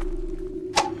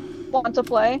 Want to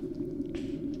play?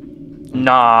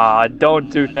 Nah, don't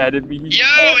do that to me. Yo,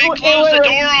 he closed the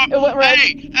door on It went red.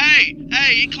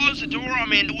 Hey, he closed the door on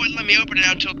me and wouldn't let me open it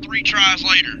until 3 tries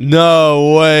later.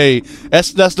 No way.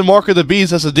 That's the mark of the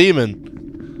beast. That's a demon.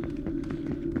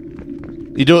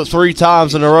 You do it 3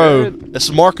 times in a row. It's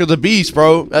the mark of the beast,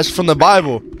 bro. That's from the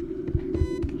Bible.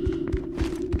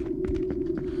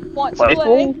 Want to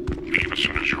play?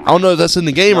 I don't know if that's in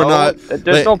the game or not.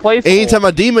 There's no playful. Anytime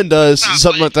a demon does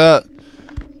something like that,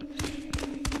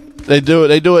 they do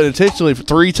it intentionally for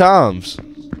 3 times.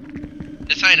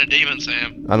 This ain't a demon,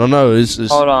 Sam. I don't know. It's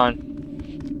Hold on.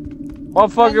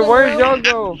 Motherfucker, where'd y'all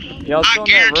go? Y'all I still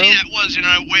in that guarantee room? that was,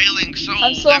 wailing soul.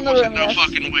 I'm still in That the wasn't room, no yes.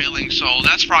 fucking wailing soul.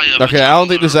 That's probably a Okay, I don't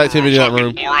think there's activity in that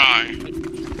room.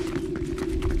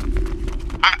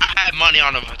 I had money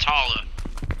on a Vitala.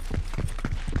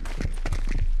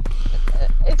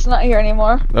 It's not here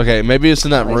anymore. Okay, maybe it's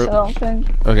in that At least I room. don't think.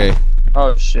 Okay,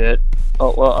 Oh shit.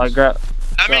 Oh well, I grabbed.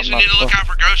 That means we need to look out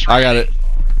for ghost I got it.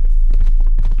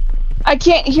 I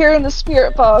can't hear in the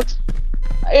spirit box.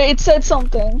 It said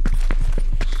something.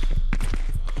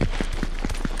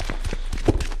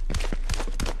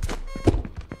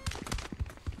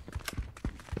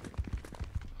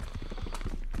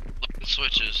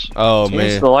 switches. Oh Seems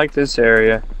man. to like this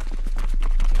area.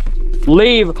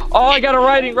 Leave! Oh, I got a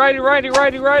writing. Ghost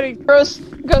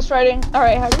writing.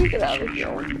 Alright, how do we get out of here?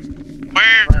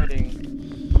 Where?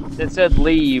 Writing. It said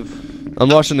leave. I'm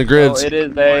watching the Oh, grids. it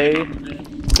is a.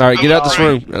 All right, get out this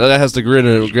room. That has the grid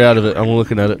in it. Get out of it. I'm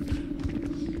looking at it.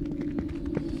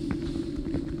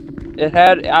 It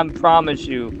had. I promise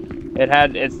you.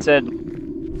 It said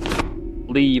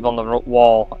leave on the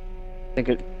wall. I think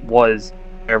it was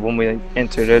there when we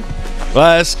entered it.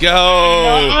 Let's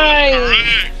go.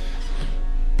 Nice.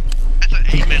 That's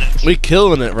at 8 minutes. We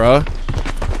killing it, bro.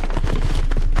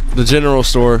 The general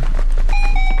store.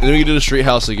 And then we can do the street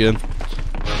house again.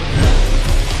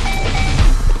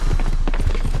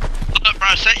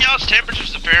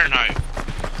 temperature's the Fahrenheit?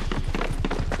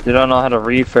 You don't know how to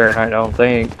read Fahrenheit, I don't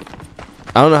think.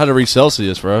 I don't know how to read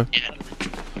Celsius, bro. Yeah.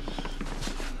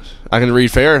 I can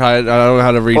read Fahrenheit. I don't know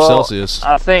how to read Celsius.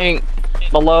 I think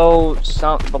below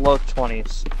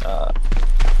 20s.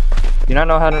 You don't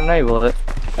know how to enable it.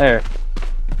 There.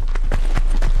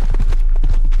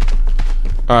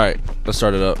 All right, let's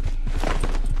start it up.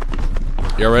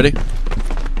 Y'all ready?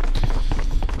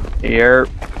 Here.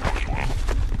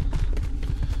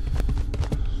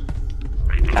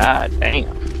 God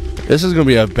damn. This is gonna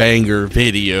be a banger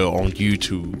video on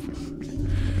YouTube.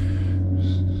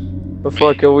 The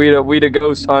fuck are we the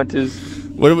ghost hunters?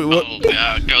 What are we? What? Oh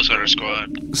yeah, Ghost Hunter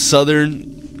Squad.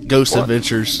 Southern Ghost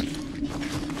Adventures.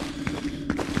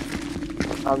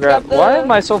 I'll grab. Why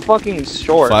am I so fucking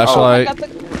short? Flashlight. I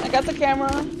got the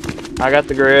camera. I got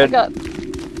the grid.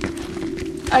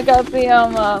 I got the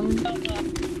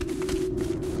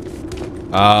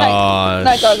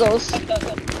night goggles.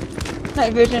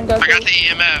 Night vision goggles. I got the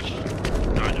EMF.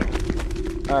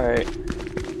 Alright.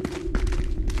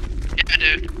 Yeah,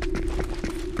 dude.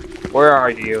 Where are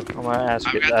you? I'm gonna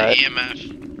ask you I've got that. the EMF.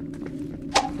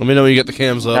 Let me know when you get the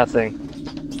cams up. Nothing.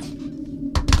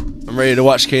 I'm ready to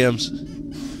watch cams.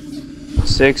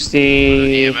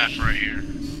 60. EMF right here.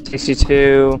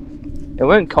 62. It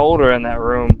went colder in that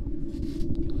room.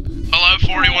 Below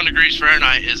 41 degrees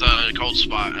Fahrenheit is a cold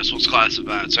spot. That's what's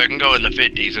classified. So it can go in the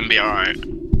 50s and be alright.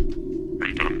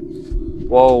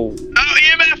 Whoa. Oh,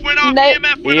 EMF went off!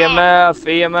 EMF went off!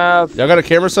 EMF. Y'all got a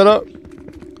camera set up?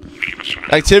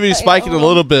 Activity spiking a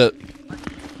little bit.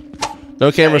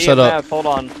 No camera set up. Hold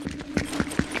on.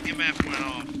 EMF went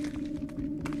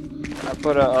off. I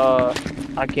put a,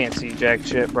 I can't see jack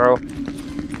shit, bro.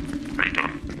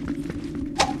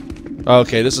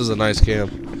 Okay, this is a nice cam.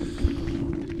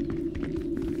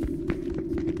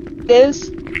 Is?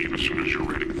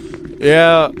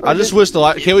 Yeah, I just wish the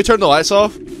light. Can we turn the lights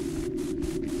off?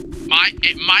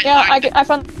 It might. Yeah, I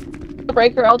found the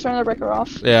breaker. I'll turn the breaker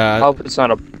off. Yeah. I hope it's not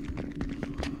a.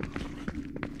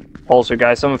 Also,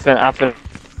 guys, someone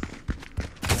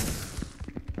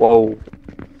Whoa.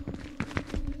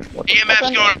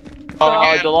 EMF's going.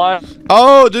 Oh, the light.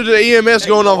 Oh, dude, the EMS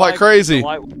going off like crazy.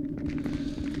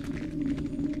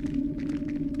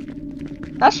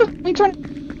 That's just me turning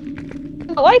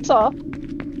the lights off. I'm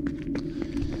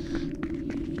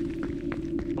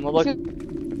gonna look.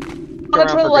 I'm gonna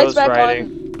turn the lights back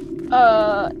on.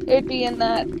 It'd be in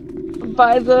that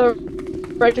by the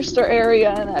register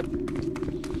area and that.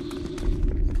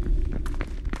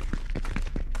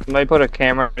 Might put a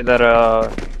camera that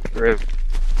grip.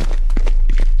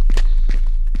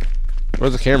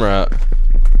 Where's the camera at?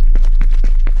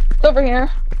 It's over here.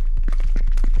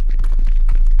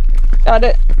 Got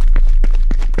it.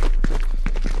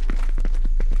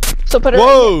 So put it.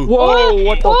 Whoa! Whoa!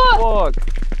 What the fuck?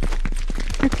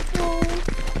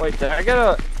 Wait, did I get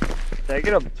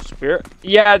a spirit?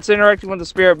 Yeah, it's interacting with the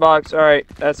spirit box. All right,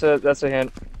 that's a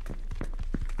hint.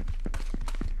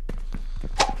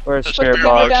 Where's the spirit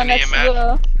box? Down next to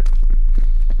the,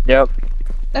 yep.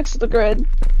 next to the grid.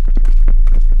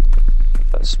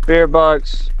 Spirit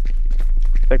box.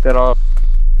 Take that off.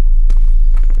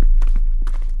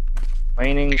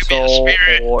 Waning soul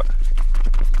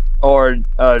or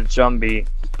Jumbie.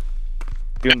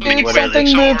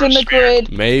 Something moved in the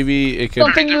grid. Maybe it could.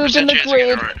 Something moved in the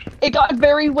grid. It got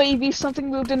very wavy. Something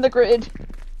moved in the grid.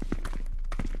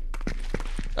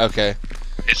 Okay.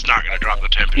 It's not gonna drop the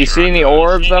temperature. You see any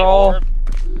orbs at all?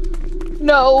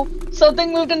 No.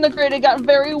 Something moved in the grid. It got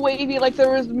very wavy, like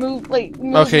there was movement.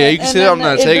 Okay, yeah, you can see that on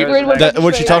that.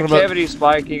 What you talking about? Activity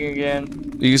spiking again.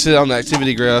 You can see that on the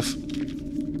activity graph.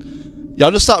 Y'all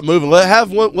just stop moving. Let's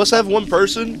have one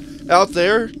person out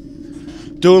there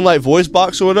doing like voice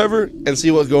box or whatever, and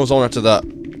see what goes on after that.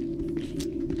 We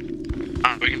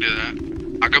can do that.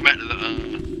 I'll go back to the.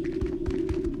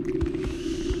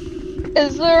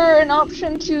 Is there an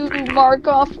option to mark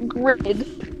off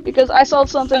grid? Because I saw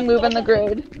something move in the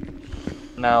grid.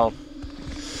 No.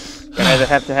 You either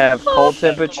have to have cold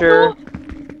temperature.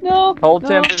 No. Cold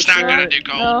temperature. It's not gonna do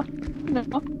cold.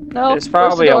 No. It's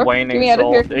probably a waning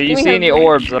soul. Do you see any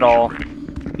orbs at all?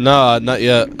 Nah, not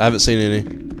yet. I haven't seen any.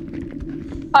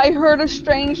 I heard a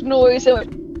strange noise. It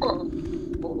went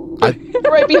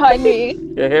right behind me.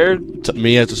 You heard?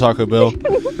 Me at the Taco Bell.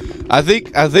 I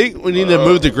think we need to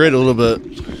move the grid a little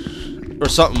bit, or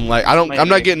something like. I'm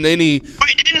not getting any.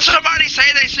 Wait, didn't somebody say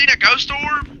they seen a ghost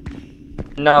orb?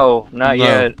 No, not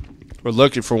yet. We're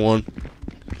looking for one.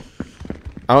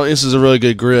 I don't think this is a really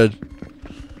good grid.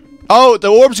 Oh, the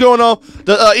orb's going off.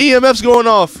 The EMF's going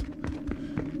off.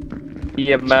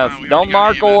 EMF. Don't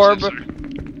mark orb.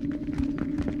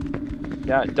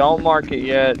 Don't mark it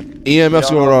yet. EMF's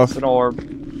going off. An orb.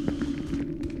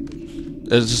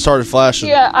 It just started flashing.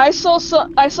 Yeah, I saw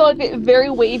it very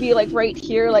wavy, like right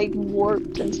here, like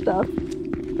warped and stuff.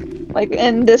 Like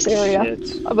in this area,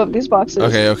 above these boxes.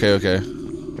 Okay.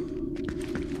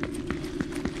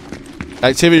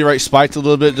 Activity rate spiked a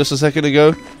little bit just a second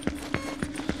ago.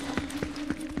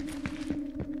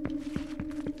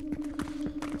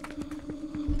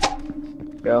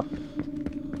 Go.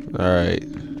 Alright.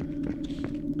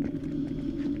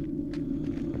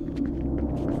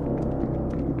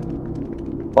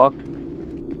 Fuck.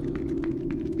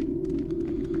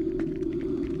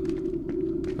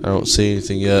 I don't see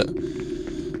anything yet.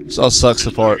 This all sucks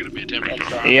apart.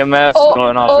 EMF's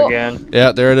going off again.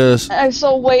 Yeah, there it is. I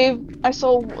saw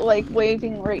like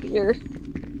waving right here.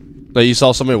 Like you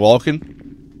saw somebody walking?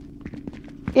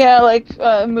 Yeah, like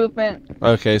movement.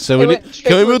 Okay, so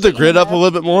can we move the grid up a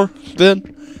little bit more then?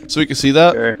 So we can see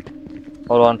that? Sure.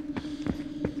 Hold on.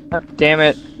 Oh, damn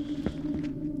it.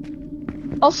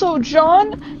 Also,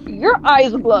 John, your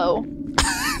eyes glow.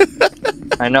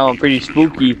 I know, I'm pretty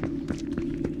spooky.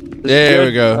 There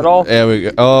we go. At all? There we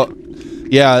go. Oh,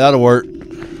 yeah, that'll work.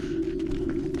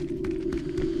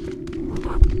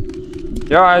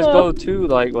 Your eyes glow too,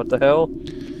 like, what the hell?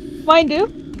 Mine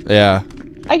do. Yeah.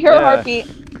 I hear a heartbeat.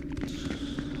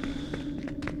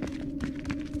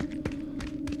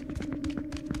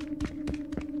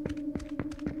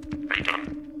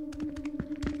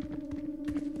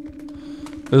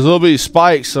 There's a little bitty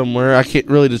spike somewhere. I can't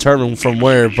really determine from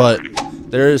where, but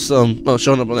there is some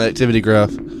showing up on the activity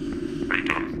graph.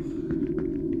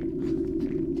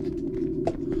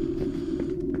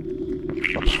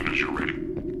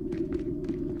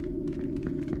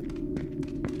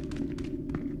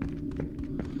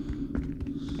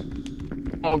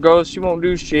 Oh, Ghost, you won't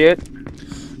do shit.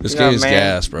 This game's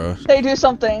gas, bro. They do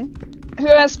something. Who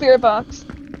has spirit box?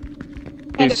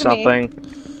 Do something.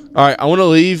 Alright, I want to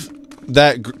leave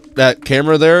that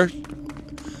camera there.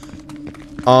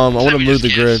 I want to move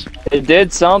the grid. It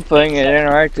did something. It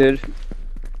interacted.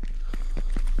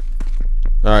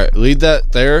 Alright, leave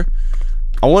that there.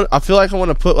 I feel like I want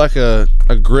to put like a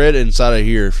grid inside of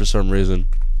here for some reason.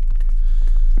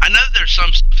 I know there's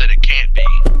some stuff that it can't be.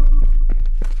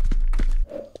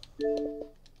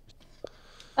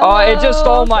 Oh, it just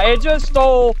stole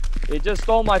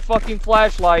my fucking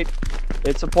flashlight.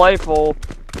 It's a playful.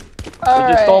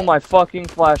 It just stole my fucking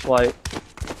flashlight.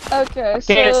 Okay,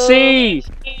 so... Can't see!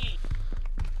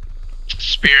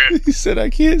 Spirit. He said I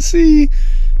can't see.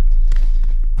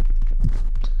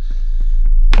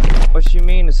 What you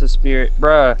mean it's a spirit?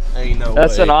 Bruh. Ain't no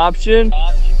That's way. an option?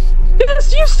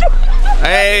 Yes, you still...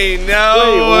 Hey,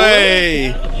 no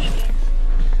way!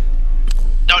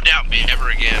 Don't doubt me ever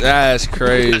again. That's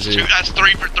crazy. That's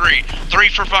 3 for 3. 3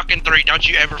 for fucking 3. Don't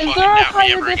you ever fucking doubt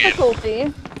me ever difficulty?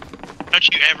 Again. Don't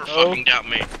you ever fucking doubt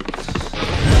me.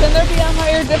 Can there be a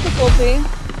higher difficulty?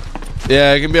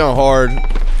 Yeah, it can be on hard.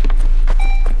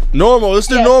 Normal. Let's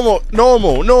do normal.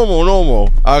 Normal.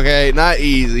 Okay, not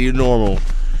easy. Normal.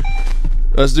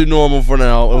 Let's do normal for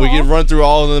now, and we can run through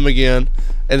all of them again,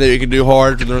 and then you can do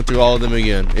hard and run through all of them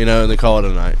again. You know, and then call it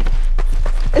a night.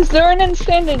 Is there an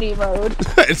insanity mode?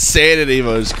 Insanity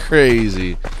mode is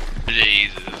crazy.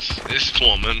 Jesus, this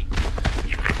woman.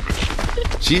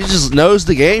 She just knows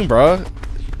the game, bro.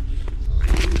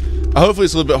 Hopefully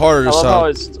it's a little bit harder this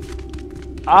time.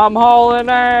 I'm hauling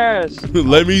ass.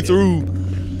 Let me through.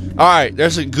 All right,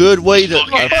 there's a good way to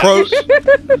approach.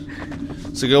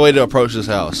 It's a good way to approach this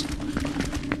house.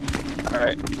 All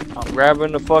right, I'm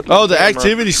grabbing the fucking. Oh, the camera.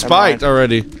 activity spiked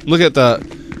already. Look at that.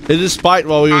 It just spiked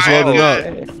while we was loading up.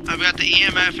 I've got the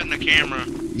EMF in the camera.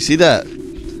 You see that?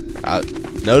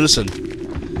 Noticing.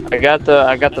 I got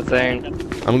the thing.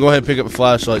 I'm gonna go ahead and pick up a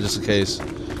flashlight just in case.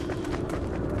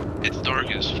 It's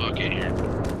dark as fuck in here.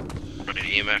 Put the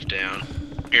EMF down.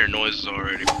 Hearing noises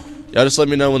already. Y'all just let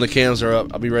me know when the cams are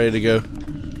up. I'll be ready to go.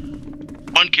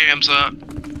 One cam's up.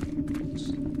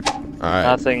 Alright.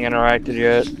 Nothing interacted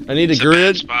yet. I need a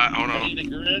grid. Spot. Hold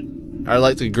on. I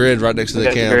like the grid right next to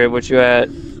the cam. Grid, what you at?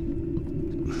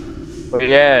 Where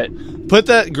you at? Put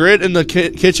that grid in the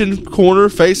kitchen corner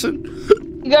facing.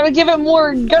 You gotta give it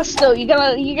more gusto. You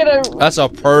gotta. That's a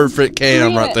perfect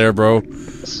cam right there, bro.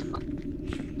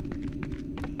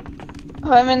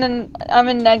 I'm in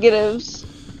negatives.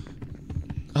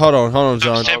 Hold on,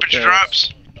 John. Temperature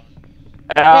drops.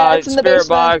 Yeah, it's in the Spirit basement.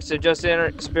 box. It just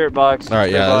entered Spirit box. All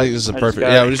right, yeah, I think this is a perfect.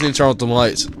 Yeah, we just need to turn off the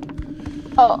lights.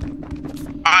 Oh.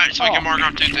 Alright, so we can mark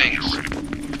off 2 things.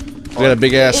 We got a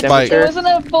big ass spike. It wasn't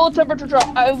a full temperature drop.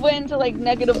 I went to like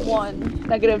 -1,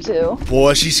 -2.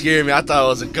 Boy, she scared me. I thought it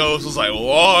was a ghost. I was like,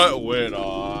 what went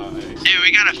on? Dude,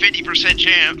 we got a 50%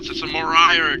 chance. It's a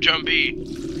Morai or a Jumbie.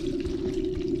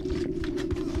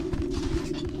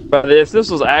 But if this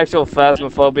was actual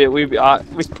Phasmophobia, we'd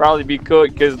probably be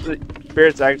cooked because the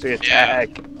spirits actually attack.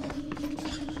 Yeah.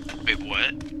 Wait,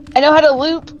 what? I know how to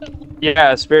loop.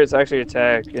 Yeah, spirits actually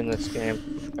attack in this game.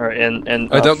 Or in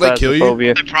don't they kill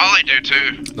you? They probably do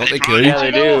too. Don't they kill you? Yeah,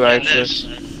 they do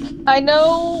actually. I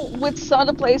know with some of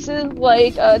the places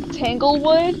like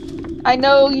Tanglewood, I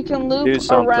know you can loop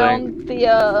around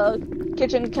the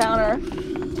kitchen counter.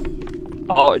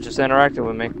 Oh, it just interacted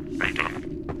with me.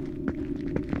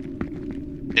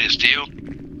 Did it steal?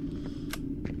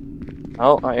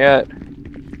 Oh, not yet.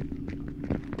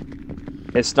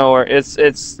 It's nowhere. It's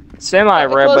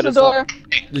semi-red, but it's door.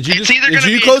 Did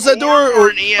you close that door or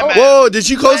an EMF? Whoa, did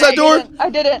you close that door? I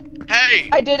didn't. Hey!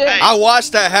 I didn't. Hey. I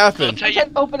watched that happen. I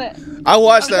said open it. I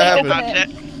watched that happen.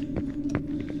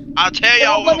 I'll tell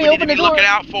y'all what we need to be looking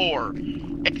out for.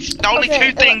 It's only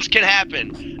two things can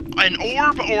happen. An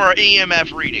orb or an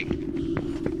EMF reading.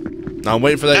 I'm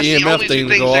waiting for that EMF thing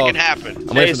to go off. That's the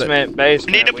only two things that can happen. Basement.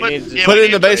 We need to put it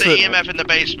in the basement. The EMF in the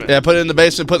basement. Yeah, put it in the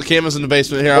basement. Put the cameras in the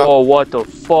basement. Here. Oh, what the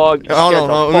fuck? Hold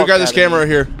on. Let me grab this camera right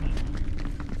here.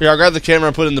 Here, I'll grab the camera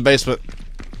and put it in the basement.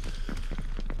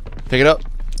 Pick it up.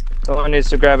 Someone needs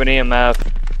to grab an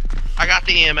EMF. I got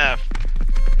the EMF.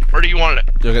 Where do you want it?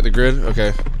 You'll get the grid?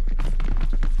 Okay.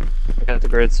 I got the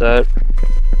grid set.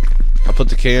 I'll put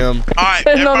the cam. Alright,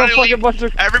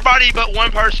 everybody but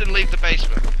one person leave the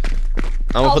basement.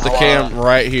 I'm gonna put the cam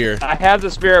right here. I have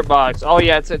the spirit box. Oh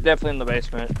yeah, it's definitely in the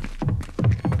basement.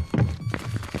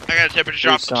 I got a temperature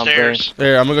drop upstairs.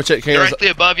 There, I'm gonna go check cams. Directly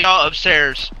above y'all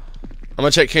upstairs. I'm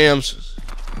gonna check cams.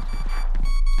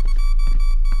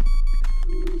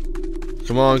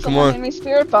 Come on. Give me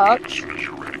spirit box.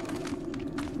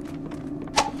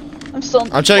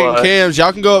 I'm checking cams.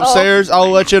 Y'all can go upstairs. I'll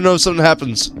let you know if something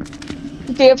happens.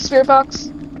 Do you have spirit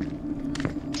box?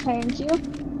 Thank you.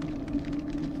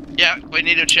 Yeah, we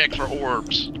need to check for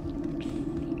orbs.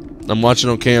 I'm watching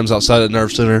on cams outside the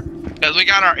nerve center. Because we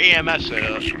got our EMS set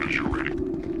up.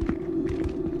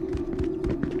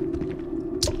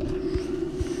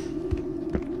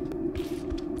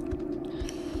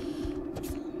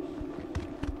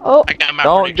 Oh, I got my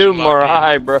don't do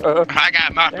Morai, bro. I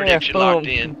got my prediction locked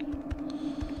in.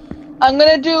 I'm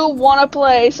gonna do wanna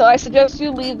play, so I suggest you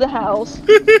leave the house.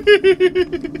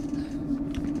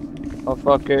 Oh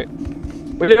fuck it.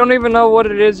 We don't even know what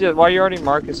it is yet. Why are you already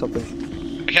marking something?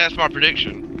 Okay, that's my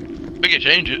prediction. We can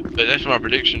change it, but that's my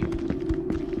prediction.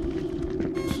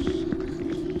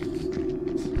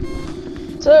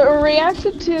 So it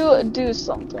reacted to do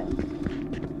something.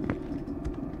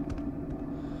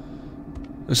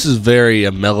 This is very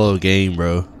a mellow game,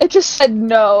 bro. It just said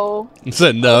no. It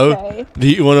said no? Okay. Do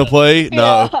you want to play?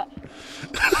 No. Yeah.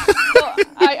 So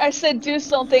I said do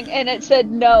something and it said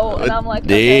no, and I'm like,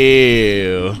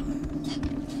 okay. Damn.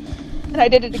 And I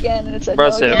did it again and it said Bro,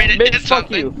 no. I mean, it's fuck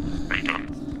something. you.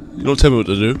 You don't tell me what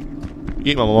to do.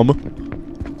 You ain't my mama.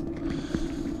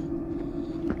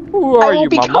 Who are I will you,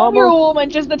 my become your mama? woman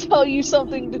just to tell you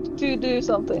something to do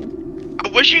something. I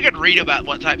wish you could read about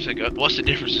what types of ghosts. What's the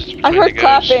differences between I heard the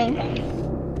ghosts? clapping.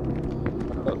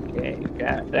 Okay,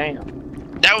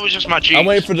 goddamn. That was just my cheeks. I'm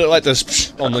waiting for the like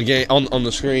this on the game on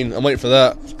the screen. I'm waiting for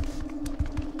that.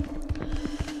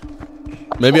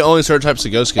 Maybe only certain types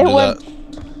of ghosts can do that.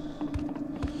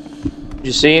 Did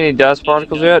you see any dust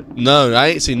particles yet? No, I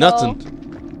ain't seen nothing.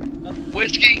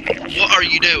 Whiskey, what are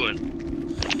you doing?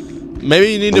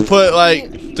 Maybe you need to put like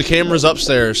the cameras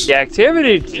upstairs. The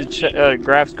activity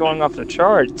graph's going off the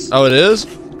charts. Oh, it is.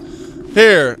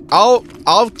 Here, I'll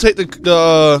take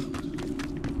the.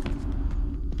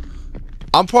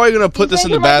 I'm probably gonna put this in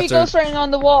the bathroom. There might be ghost writing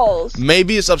on the walls.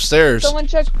 Maybe it's upstairs. Someone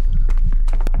check.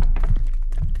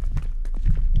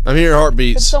 I'm hearing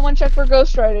heartbeats. Did someone check for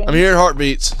ghost writing? I'm hearing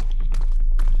heartbeats.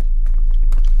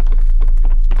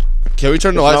 Can we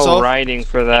turn the lights no off? writing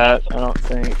for that, I don't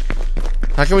think.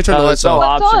 How can we turn the lights no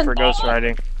off? option for ghost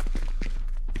writing.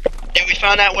 Did we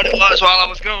find out what it was while I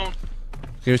was gone?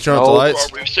 Can we turn off the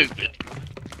lights? Or are we stupid?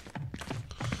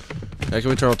 How can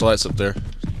we turn off the lights up there?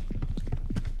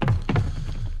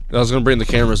 I was gonna bring the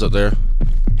cameras up there.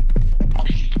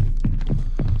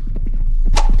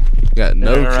 Got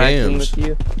no cams. With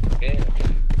you?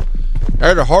 I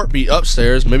heard a heartbeat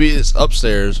upstairs. Maybe it's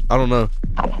upstairs. I don't know.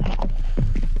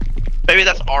 Maybe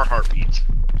that's our heartbeats.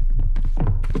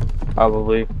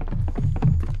 Probably.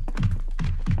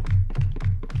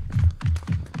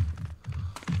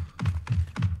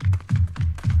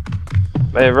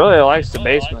 But it really likes the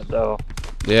basement, though.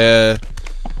 Yeah.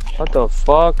 What the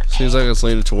fuck? Seems like it's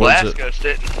leaning towards it. Ghost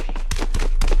didn't.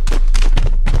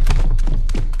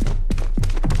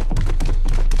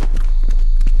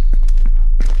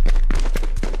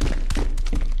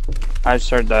 I just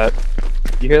heard that.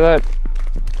 You hear that?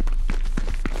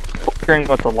 Flickering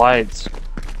with the lights.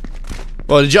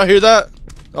 Well, did y'all hear that?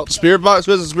 Oh, spirit box.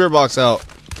 Where's the spirit box out?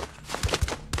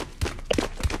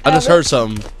 I just heard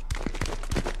something.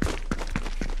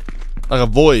 Like a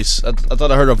voice. I thought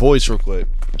I heard a voice real quick.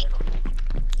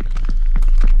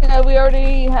 Yeah, we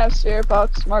already have spirit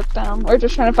box marked down. We're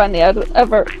just trying to find the yeah,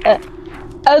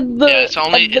 it's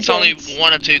only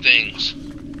one of two things.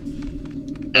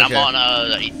 And okay. I'm on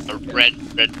a red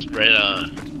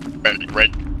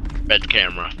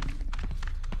camera.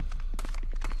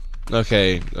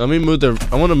 Okay, let me move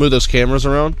I want to move those cameras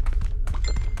around.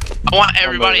 I want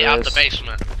everybody out the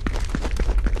basement.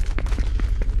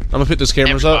 I'm gonna pick those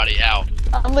cameras up. Everybody out.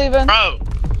 I'm leaving. Bro,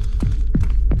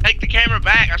 take the camera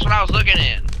back. That's what I was looking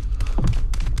at.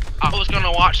 I was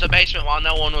gonna watch the basement while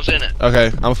no one was in it. Okay,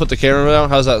 I'm gonna put the camera down.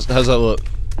 How's that look?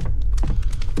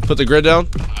 Put the grid down.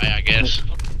 Alright, I guess.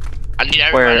 I need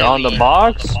everybody. Where, on the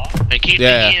box? And keep the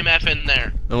EMF in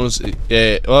there. I want to see.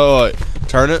 Yeah. Wait.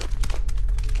 Turn it.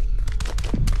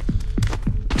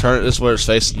 Turn it this way it's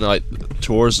facing, like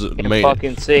towards the main.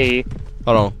 Fucking see.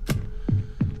 Hold on.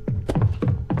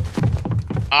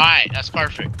 Alright, that's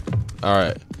perfect.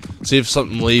 Alright. See if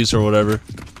something leaves or whatever.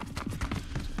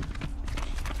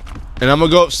 And I'm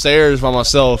gonna go upstairs by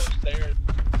myself.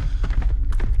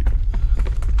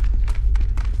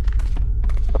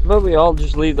 But we all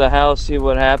just leave the house, see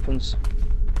what happens.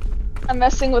 I'm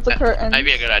messing with the curtains. That'd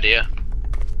be a good idea.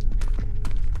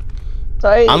 So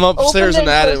I'm upstairs in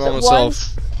the attic by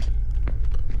myself.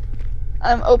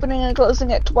 I'm opening and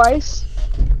closing it twice.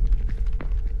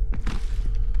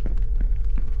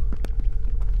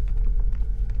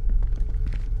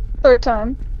 Third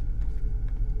time.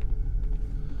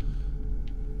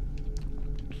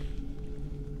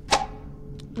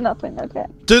 Nothing, okay.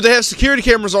 Dude, they have security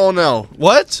cameras on now.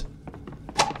 What?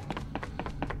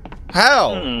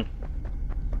 How?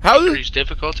 How? Increase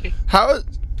difficulty? How?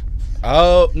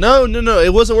 Oh, no.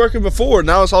 It wasn't working before.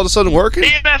 Now it's all of a sudden working?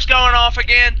 EMF's going off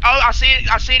again. Oh, I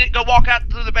seen it go walk out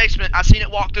through the basement. I seen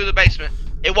it walk through the basement.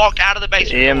 It walked out of the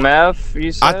basement. EMF,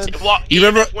 you said? You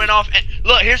remember? EMF went off. And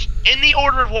look, here's in the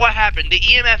order of what happened. The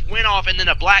EMF went off, and then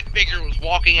a black figure was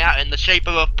walking out in the shape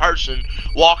of a person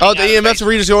walking. Oh, the EMF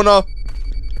reader's going off.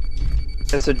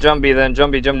 It's a jumpy then.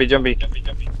 Jumpy. I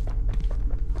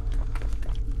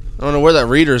don't know where that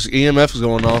reader's EMF is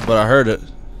going off, but I heard it.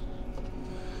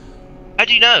 How'd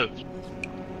you know?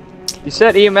 You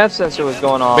said EMF sensor was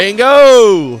going off.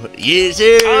 Bingo! Yes,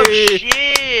 sir! Oh,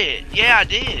 shit! Yeah, I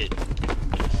did.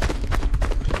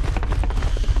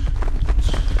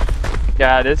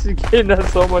 God, this is getting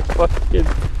us so much fucking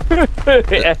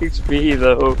XP,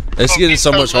 though. It's getting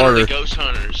so much harder. Ghost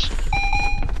hunters.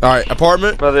 Alright,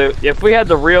 apartment? Brother, if we had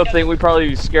the real thing, we'd probably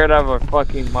be scared out of our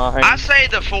fucking mind. I say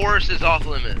the forest is off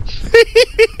limits.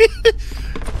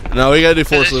 No, we gotta do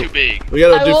forest limits. Too big. We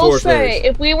gotta do forest limits. I will say,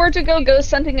 if we were to go ghost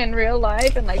hunting in real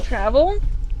life and like travel,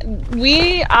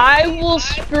 I will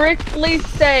strictly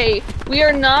say we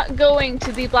are not going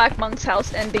to the Black Monk's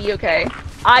house in the UK.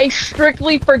 I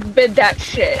strictly forbid that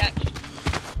shit.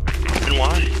 And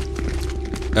why?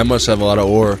 That must have a lot of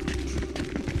ore.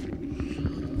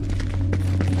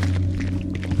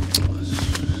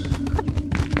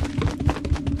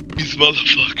 These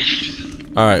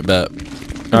motherfuckers. Alright, bet.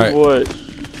 Alright. What?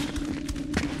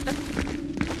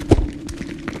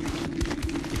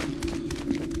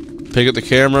 Pick up the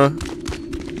camera.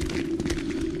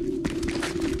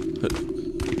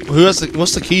 Who has the,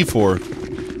 what's the key for?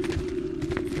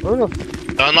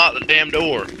 Unlock the damn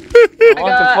door.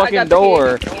 Unlock the fucking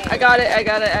door. I got it.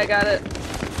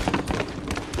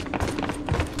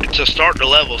 To start the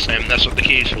level, Sam, that's what the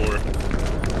key's for.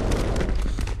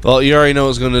 Well, you already know what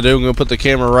it's going to do. I'm going to put the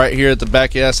camera right here at the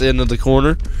back ass end of the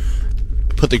corner.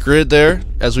 Put the grid there,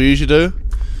 as we usually do.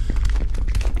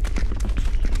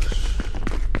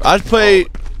 I'd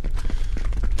put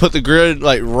the grid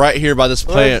like right here by this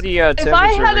plant. If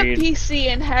I had a PC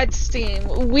and had Steam,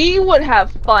 we would have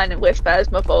fun with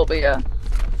Phasmophobia.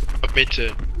 Me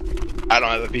too. I don't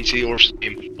have a PC or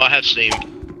Steam. I have Steam.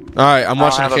 Alright, I'm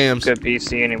watching the cams. I don't have a good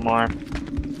PC anymore.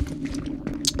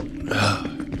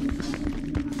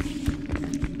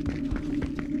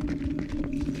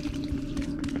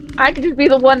 I could just be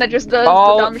the one that just does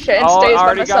the dumb shit and stays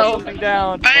by myself.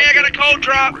 Down. Hey, I got a cold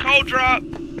drop.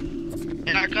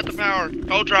 And I cut the power.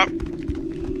 Cold drop.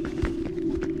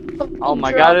 Oh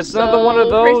my god, it's another one of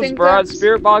those, bro.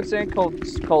 Spirit box and cold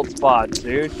spots,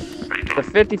 dude. The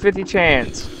 50-50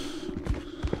 chance.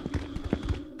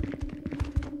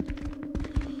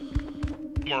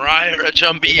 Mariah or a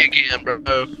jumpy again,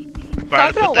 bro.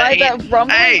 Not gonna lie, that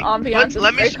rumbling ambiance is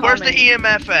very where's the calming.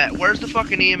 EMF at? Where's the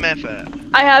fucking EMF at?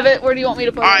 I have it. Where do you want me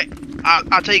to put it? Alright,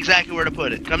 I'll tell you exactly where to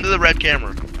put it. Come to the red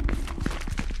camera.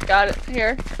 Got it.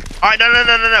 Here. Alright,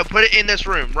 no. Put it in this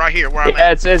room, right here, where I'm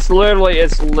at. It's literally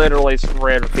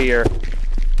right here.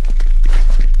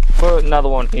 Put another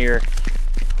one here.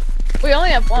 We only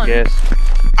have one. Yes.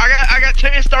 I got two.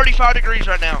 It's 35 degrees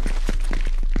right now.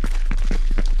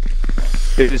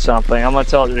 Do something. I'm gonna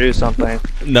tell it to do something.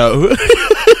 No.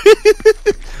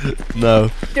 No.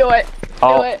 Do it.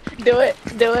 Oh. Do it.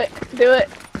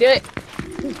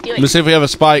 Let me see if we have a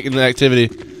spike in the activity.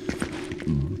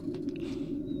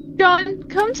 John,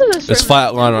 come to this room. It's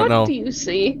flatline right now. What do you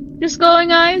see? Just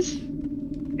glowing eyes?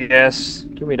 Yes.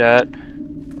 Give me that.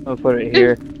 I'll put it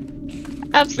here.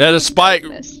 Absolutely. Yeah, the spike.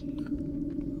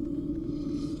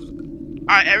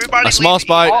 Alright, everybody. A small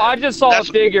spike. Oh, I just saw a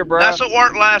figure, bro. That's what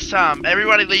worked last time.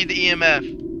 Everybody leave the EMF.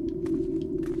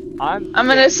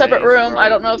 I'm in a separate room. I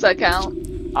don't know if that counts.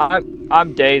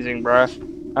 I'm dazing, bro.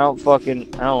 I don't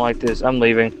like this. I'm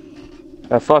leaving.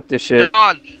 Fuck this shit.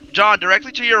 John,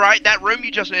 directly to your right, that room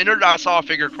you just entered, I saw a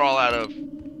figure crawl out of.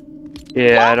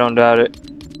 Yeah, what? I don't doubt it.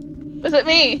 Was it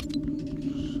me?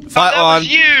 Flatline. That was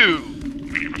you.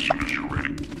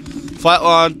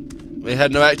 Flatline. We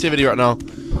had no activity right now.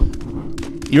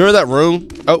 You're in that room.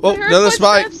 Oh, another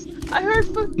spike. I heard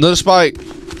another spike.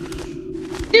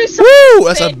 Do something. Woo!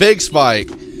 That's a big spike.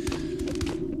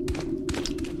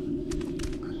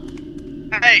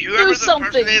 Hey, whoever the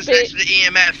person is next to the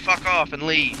EMF, fuck off and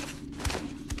leave.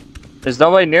 There's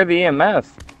nobody near the EMF.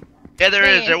 Yeah, there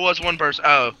is. There was one person.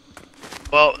 Oh.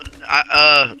 Well,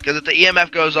 because if the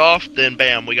EMF goes off, then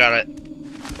bam, we got it.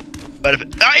 But if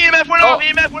EMF went off!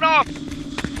 EMF went off!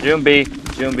 June B.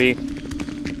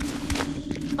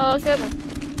 Oh, okay.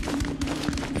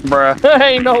 Bruh.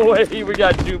 Ain't no way we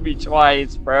got June B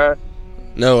twice, bruh.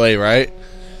 No way, right?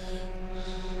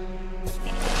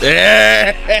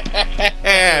 Yeah!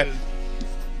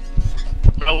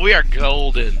 Bro, we are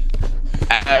golden.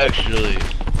 Actually.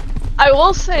 I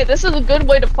will say, this is a good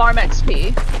way to farm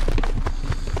XP.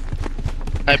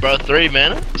 Hey, bro, 3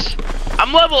 minutes?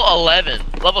 I'm level 11.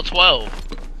 Level 12.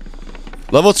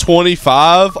 Level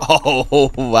 25?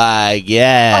 Oh my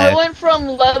god. I went from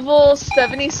level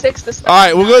 76 to 79.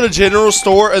 Alright, we'll go to general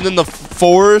store and then the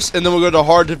forest and then we'll go to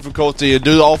hard difficulty and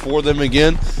do all 4 of them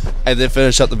again and then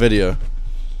finish up the video.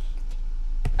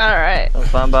 Alright. That's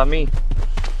fine by me.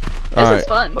 This is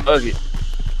fun. Okay.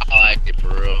 I like it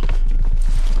for real.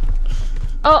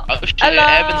 Oh shit, hello.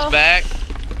 Evan's back.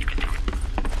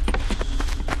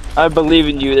 I believe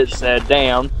in you, that said,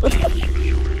 damn.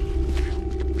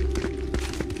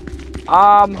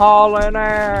 I'm hauling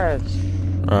ass.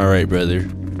 Alright, brother.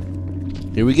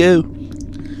 Here we go.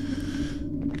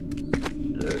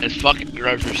 It's fucking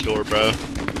grocery store, bro.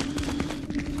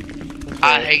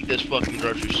 I hate this fucking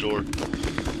grocery store.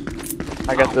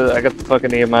 I got the fucking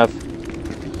EMF.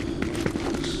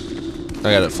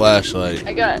 I got a flashlight.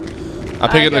 I got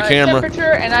picking the camera.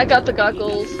 Temperature and I got the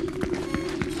goggles.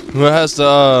 Who has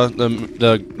the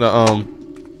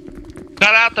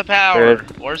Cut out the power.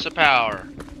 Where's the power?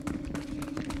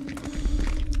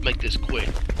 Make this quick.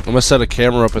 I'm gonna set a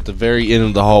camera up at the very end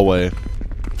of the hallway.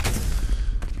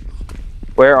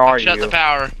 Where are you? Shut the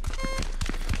power.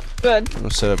 Good. I'm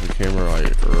gonna set up a camera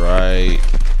like right.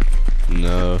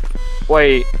 No.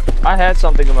 Wait, I had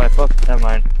something in my never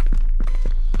mind.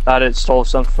 Thought it stole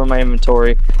something from my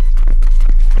inventory.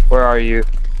 Where are you?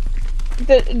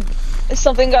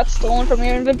 Something got stolen from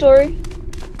your inventory?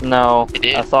 No,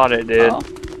 I thought it did. Oh.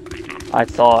 I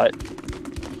thought.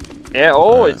 Yeah,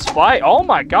 it's spike. Oh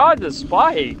my god, the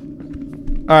spike.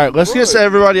 Alright, let's get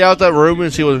everybody out that room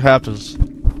and see what happens.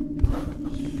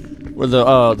 Where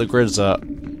the grid's at.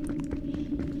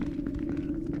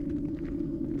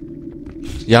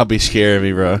 Y'all be scaring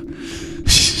me, bro.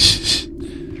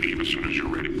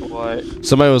 What?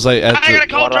 Somebody was like, I got a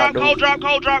cold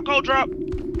drop.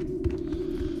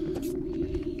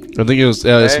 I think it was,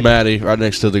 it's Maddie right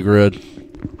next to the grid.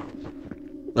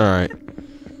 Alright.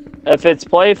 If it's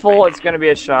playful, it's gonna be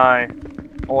a shy.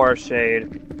 Or a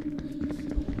shade.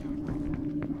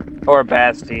 Or a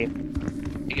Basti.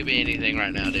 It could be anything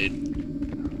right now, dude.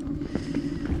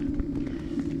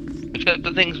 Except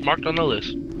the things marked on the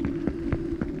list.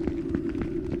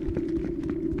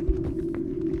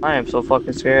 I am so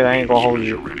fucking scared, I ain't gonna hold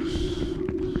you.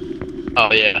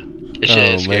 Oh yeah. This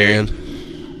shit is scary. Man.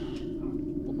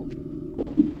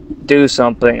 Do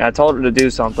something. I told her to do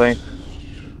something.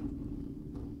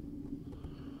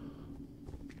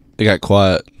 It got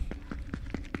quiet.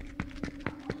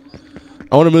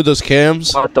 I want to move those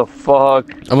cams. What the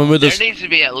fuck? I'm gonna move this. There needs to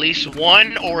be at least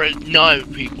one or no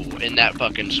people in that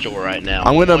fucking store right now.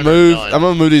 I'm gonna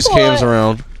move these cams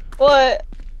around. What?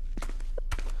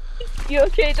 You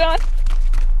okay, John?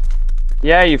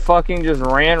 Yeah, you fucking just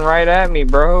ran right at me,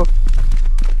 bro.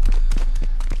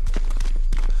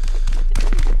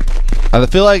 I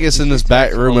feel like it's in this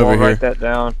back room over here. Write that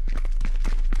down.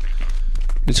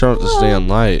 You turn up this damn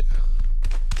light.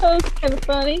 That was kind of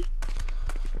funny.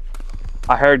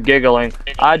 I heard giggling.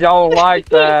 I don't like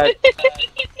that.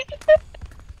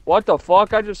 What the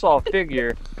fuck? I just saw a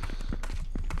figure.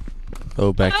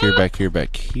 Oh, back here, back here,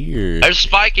 back here. There's a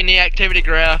spike in the activity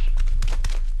graph.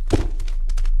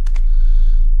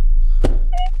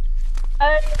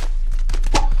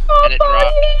 And it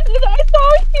dropped. And I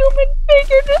saw a human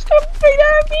figure just come straight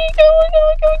at me. Go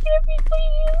get me,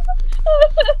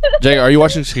 please. Jake, are you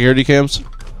watching security cams?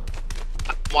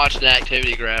 I'm watching the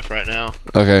activity graph right now.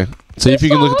 Okay. See if you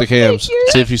can look at the cams.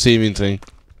 See if you see anything.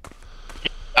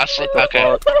 I see.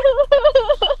 Okay.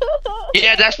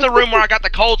 Yeah, that's the room where I got the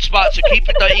cold spot, so keep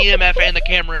the EMF and the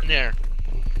camera in there.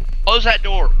 Close that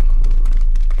door.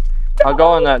 I'll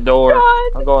go in that door.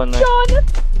 I'll go in there. John,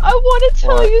 I want to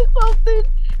tell you something.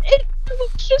 It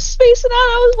was just spacing out.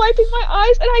 I was wiping my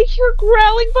eyes, and I hear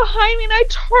growling behind me, and I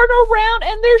turn around,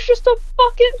 and there's just a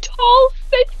fucking tall,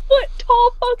 6-foot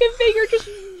tall fucking figure just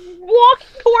walking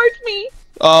towards me.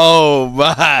 Oh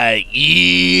my! So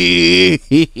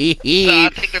I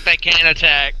think that they can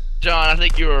attack. John, I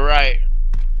think you were right.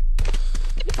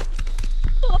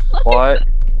 What?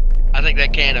 I think they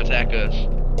can attack us.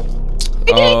 I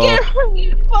didn't get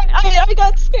hurt, but I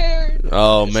got scared.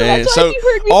 Oh man! So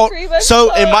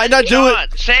it might not do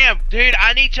it. Sam, dude,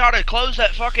 I need y'all to close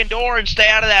that fucking door and stay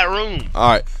out of that room.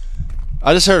 All right.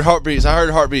 I just heard heartbeats. I heard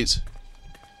heartbeats.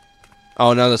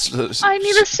 Oh no! That's. I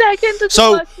need a second to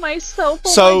collect myself.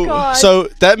 Oh my God. So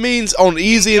that means on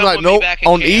easy and like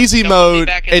on easy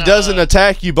mode, it doesn't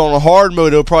attack you, but on hard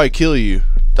mode, it'll probably kill you.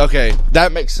 Okay,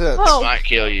 that makes sense. It might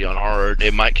kill you on hard.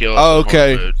 It might kill us on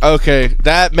hard mode. Okay,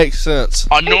 that makes sense.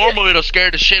 On normal, it'll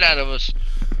scare the shit out of us.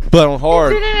 But on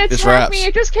hard, it didn't attack me.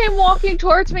 It just came walking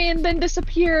towards me and then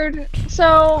disappeared.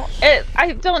 So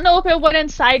I don't know if it went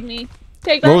inside me.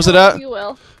 Take that. Where was it at? You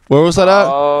will. Where was that at?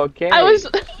 Okay. I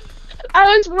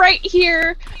was right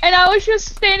here, and I was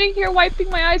just standing here wiping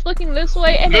my eyes, looking this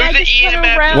way, and then I just turned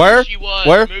around. Where?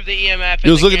 Move the EMF.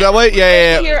 You was looking that way?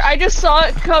 Yeah. Here, I just saw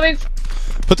it coming.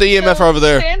 Put the EMF over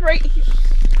there. Stand right here.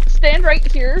 Stand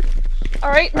right here.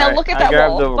 Alright, now look at that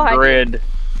wall behind grid. you.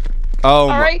 Oh.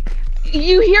 Alright,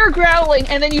 you hear growling,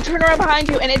 and then you turn around behind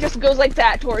you, and it just goes like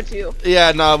that towards you.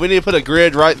 Yeah, no, we need to put a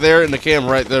grid right there and the cam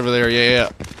right over there. Yeah.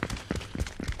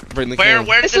 Bring the cam.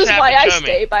 Where this is why I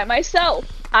stay by myself.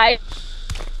 I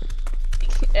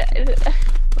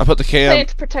put the cam.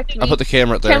 To protect me. I put the cam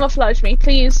right there. Camouflage me,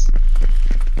 please.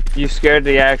 You scared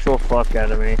the actual fuck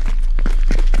out of me.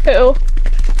 Who?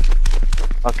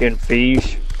 Fucking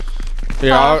fish.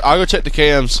 Here, I'll go check the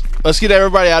cams. Let's get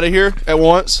everybody out of here at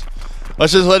once.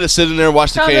 Let's just let it sit in there and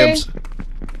watch the cams.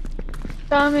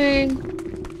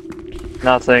 Coming.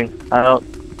 Nothing. I don't.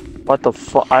 What the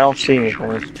fuck? I don't see anything.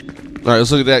 Alright,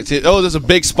 let's look at the activity. Oh, there's a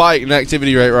big spike in the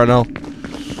activity rate right now.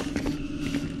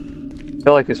 I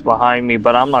feel like it's behind me,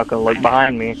 but I'm not gonna look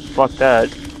behind me. Fuck that.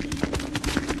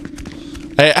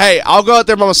 Hey, I'll go out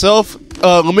there by myself.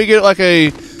 Let me get like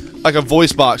a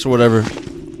voice box or whatever.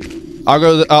 I'll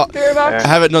go. I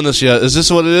haven't done this yet. Is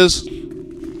this what it is?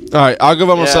 All right, I'll go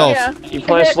by myself. Yeah. You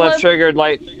press left trigger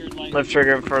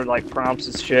for like prompts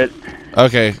and shit.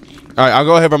 Okay. All right, I'll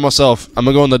go ahead by myself. I'm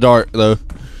gonna go in the dark though.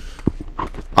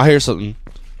 I hear something.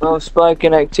 No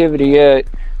spiking activity yet.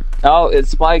 Oh, it's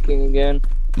spiking again.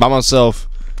 By myself.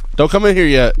 Don't come in here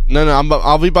yet. No,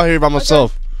 I'll be by here by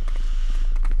myself.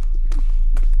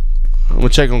 I'm gonna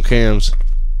check on cams.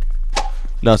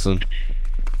 Nothing.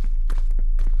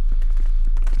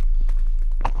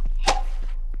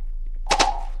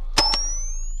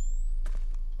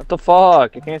 What the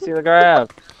fuck? I can't see the graph.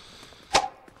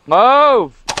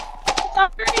 Move!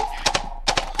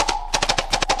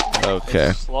 Okay.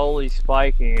 It's slowly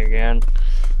spiking again.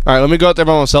 Alright, let me go out there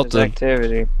by myself then.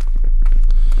 Activity.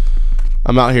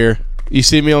 I'm out here. You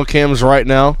see me on cams right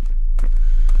now?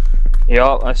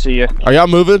 Yup, I see you. Are y'all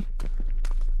moving?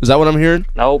 Is that what I'm hearing?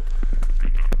 Nope.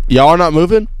 Y'all are not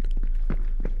moving?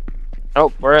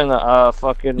 Nope, we're in the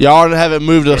fucking. Y'all haven't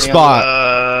moved a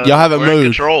spot. Y'all haven't moved.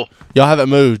 Control. Y'all haven't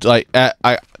moved like at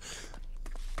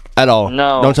all.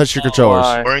 No. Don't touch your controllers.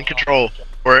 Why? We're in control.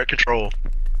 We're at control.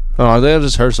 Oh, I think I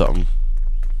just heard something.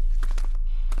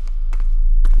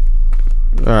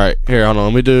 All right, here, hold on.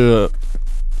 Let me do a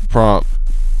prompt.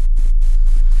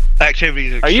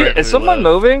 Activities. Are you? Is someone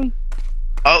moving?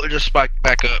 Oh, it just spiked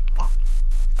back up.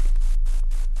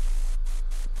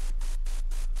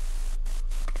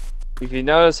 If you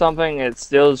notice something, it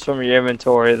steals from your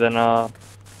inventory, then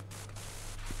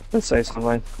let's say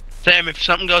something. Sam, if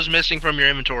something goes missing from your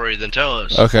inventory, then tell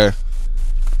us. Okay.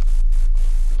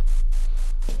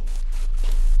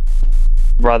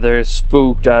 Brother is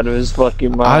spooked out of his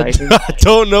fucking mind. I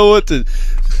don't know what to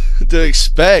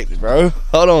expect, bro.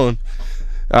 Hold on.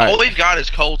 All we've got is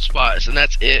cold spots, and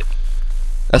that's it.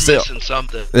 That's We're missing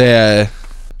something. Yeah.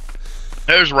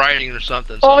 There's writing or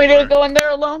something. Oh, we didn't go in there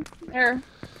alone? There.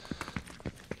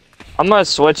 I'm gonna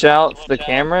switch out the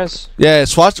cameras. Yeah,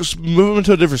 move them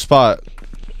to a different spot.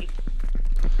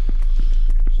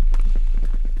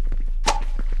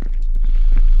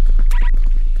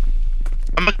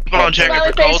 I'm gonna keep on checking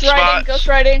for cold spots. Ghost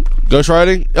riding. Ghost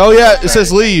riding? Oh yeah, it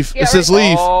says leave. Yeah, it says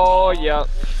leave. Oh, yep.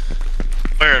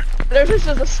 Where? There's just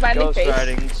a smiley Ghost face.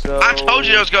 riding, so... I told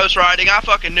you it was ghost riding. I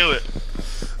fucking knew it.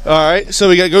 Alright, so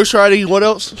we got ghost riding. What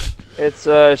else? It's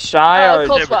Shy or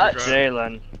cold spots.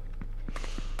 Jalen.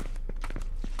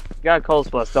 Got cold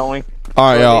spots, don't we?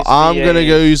 Alright, y'all. I'm gonna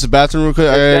go use the bathroom real quick.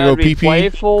 I gotta go pee pee.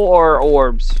 Playful or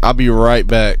orbs? I'll be right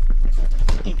back.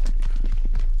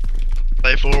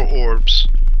 Playful or orbs.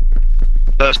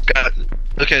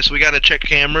 Okay, so we gotta check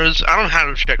cameras. I don't know how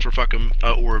to check for fucking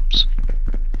orbs.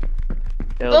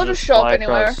 They'll just show up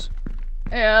anywhere.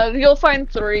 Yeah, you'll find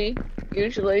 3,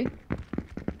 usually.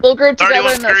 They'll group together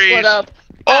and they'll split up.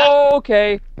 Oh,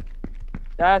 okay.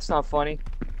 That's not funny.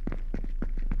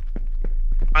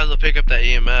 Might as well pick up that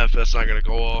EMF. That's not gonna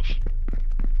go off.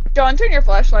 John, turn your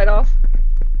flashlight off.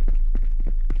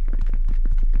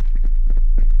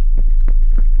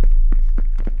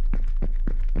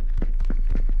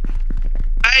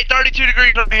 Hey, 32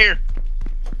 degrees right here.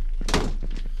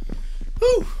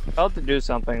 Whew. I'll have to do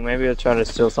something. Maybe I'll try to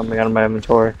steal something out of my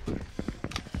inventory.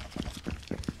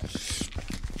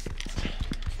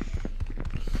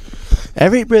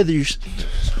 Every brothers.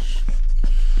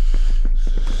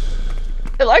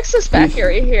 It likes this back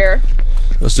area here.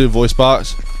 Let's do a voice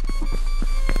box.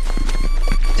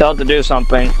 Tell it to do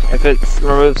something. If it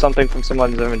removes something from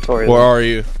someone's inventory. Where are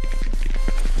you?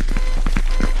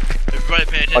 Everybody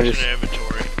pay attention to their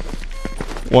inventory.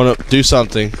 Wanna do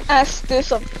something? Ask, do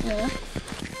something. Yeah.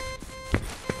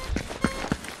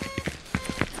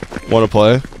 Wanna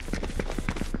play?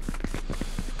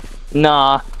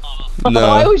 Nah. No.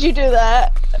 Why would you do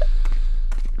that?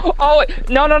 Oh, wait.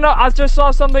 No. I just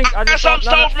saw something. I got something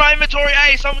stolen from my inventory.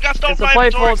 Hey, someone got stolen from my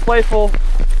inventory. It's playful.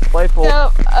 Playful.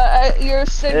 No, your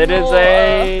signal. It is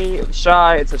a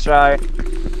shy. It's a shy.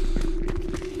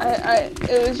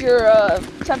 It was your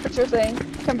temperature thing,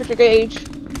 temperature gauge.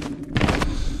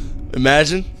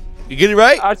 Imagine. You get it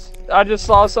right? I just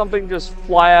saw something just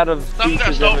fly out of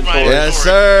Peach's inventory. Yes,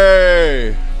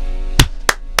 sir.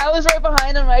 I was right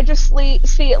behind him. I just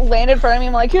see it land in front of me.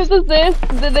 I'm like, whose is this?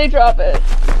 Did they drop it?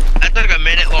 That took a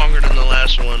minute longer than the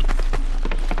last one.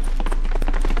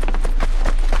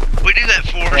 We do that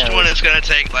first one, it's gonna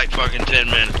take like fucking 10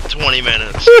 minutes, 20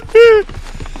 minutes.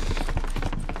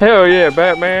 Hell yeah,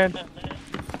 Batman.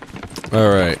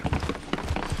 Alright.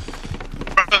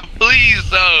 Please,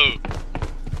 though.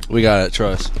 We got it,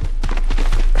 trust.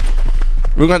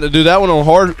 We're going to do that one on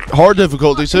hard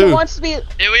difficulty, too. Who wants to be...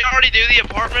 Did we already do the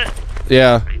apartment?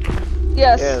 Yeah.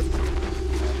 Yes.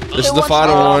 This is the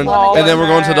final one, and then we're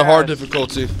going to the hard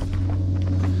difficulty.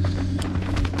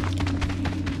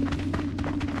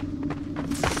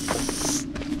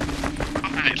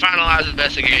 Alright, finalize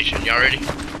investigation. Y'all ready?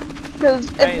 Because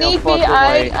if need be,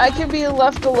 I can be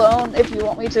left alone if you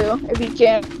want me to. If you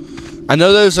can't. I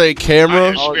know there's a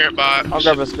camera. Spirit box. I'll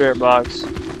grab a spirit box.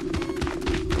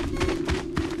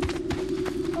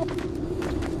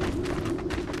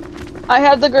 I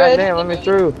have the grid. Damn, let me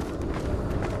through.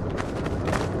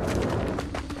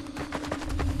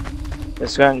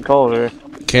 It's gotten colder.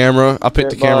 Camera. I'll pick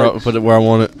the camera up and put it where I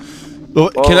want it. Well,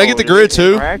 can I get the grid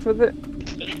too? Interact with it?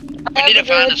 We need to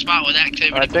find a spot with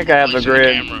activity. I think I have the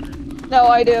grid. No,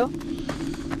 I do.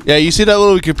 Yeah, you see that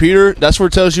little computer? That's where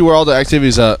it tells you where all the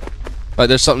activity's at. Like,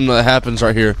 there's something that happens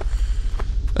right here.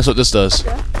 That's what this does.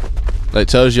 Okay. Like, it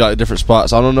tells you like different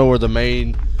spots. I don't know where the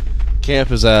main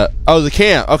camp is at. Oh, the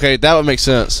camp. Okay, that would make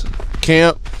sense.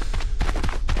 Camp.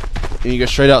 And you go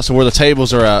straight out to where the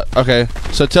tables are at. Okay,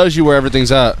 so it tells you where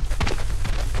everything's at.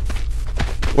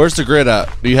 Where's the grid at?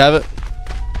 Do you have it?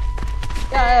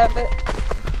 Yeah, I have it.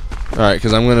 Alright,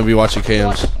 because I'm going to be watching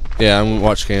cams. Yeah, I'm going to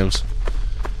watch cams.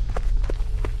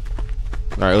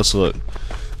 Alright, let's look.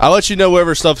 I'll let you know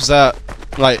wherever stuff is at.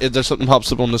 Like, if there's something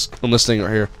pops up on this thing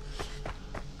right here.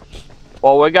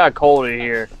 Well, we got cold in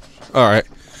here. Alright.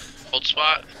 Cold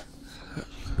spot?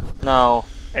 No.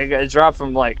 It dropped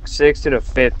from like 60 to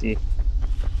 50.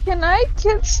 Can I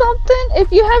get something?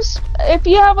 If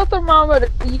you have a thermometer,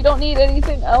 you don't need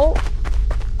anything else.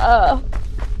 I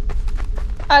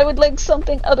would like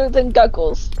something other than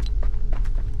goggles.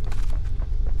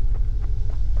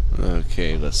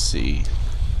 Okay, let's see.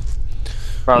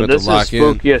 Bro, this is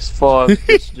spooky as fuck.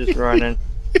 It's just running.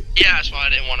 Yeah, that's why I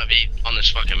didn't want to be on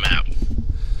this fucking map.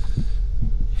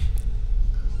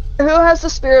 Who has the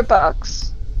spirit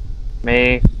box?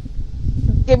 Me.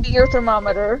 Give me your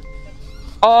thermometer.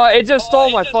 Oh, it just stole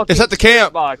my fucking. It's at the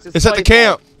camp. Box. It's at the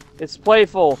camp. It's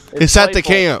playful. It's at the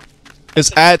camp.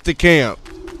 It's at the camp.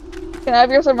 Can I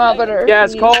have your thermometer? Yeah,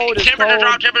 it's cold. It's temperature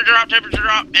cold.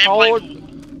 drop, and Cold.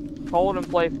 playful. Cold and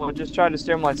playful. I'm just trying to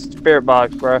steer my spirit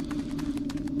box, bro.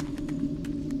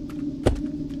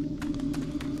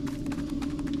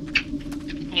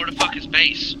 Where the fuck is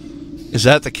base? It's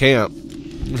at the camp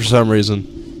for some reason.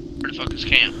 Where the fuck is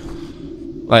camp?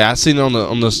 Like I seen it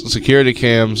on the security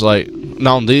cams, like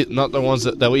not the ones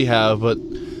that we have, but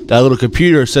that little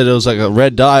computer said it was like a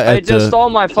red dot at just stole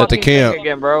my fucking camp thing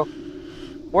again, bro.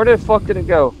 Where the fuck did it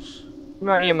go? Give me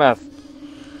my EMF.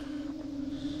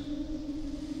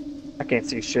 I can't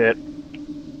see shit.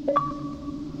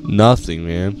 Nothing,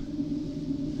 man.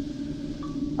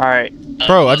 All right.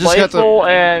 Bro, I just got playful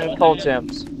and cold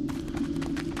temps.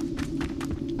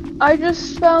 I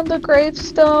just found the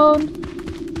gravestone.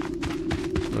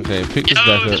 Okay, pick this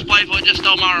back It's up. playful. It just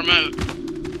stole my remote.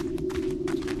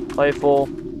 Playful.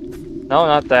 No,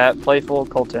 not that. Playful,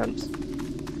 cold temps.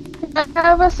 I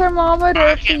have a thermometer,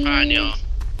 I can't find y'all.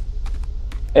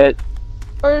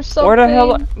 or something. Where the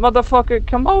hell, motherfucker?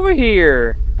 Come over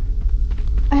here.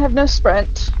 I have no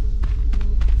sprint.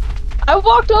 I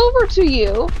walked over to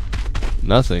you.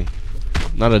 Nothing.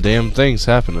 Not a damn thing's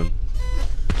happening.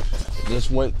 It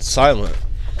just went silent.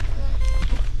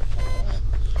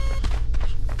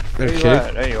 Where you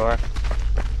at? There you are.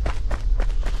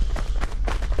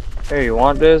 Here, you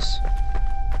want this?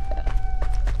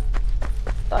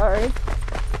 Sorry.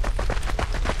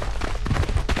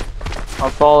 I'll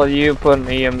follow you, put an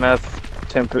EMF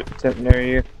temp near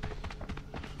you.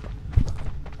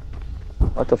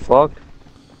 What the fuck?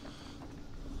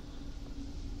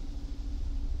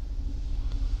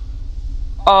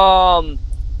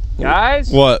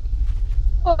 Guys? What?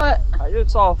 What? I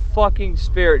just saw a fucking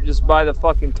spirit just by the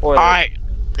fucking toilet. Alright,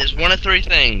 there's one of three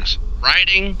things.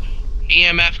 Writing,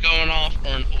 EMF going off, or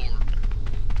an orb.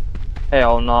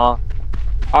 Hell nah.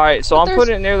 Alright, so I'm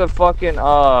putting it near the fucking,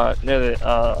 near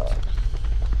the,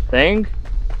 thing?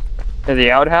 Near the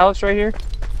outhouse right here?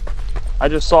 I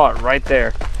just saw it right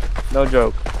there. No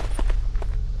joke.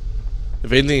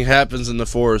 If anything happens in the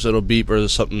forest, it'll beep or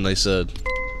there's something they said.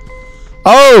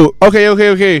 Oh! Okay.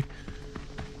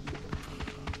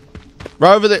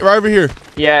 Right over there, right over here.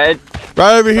 Yeah,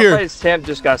 right over here. Somebody's temp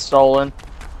just got stolen.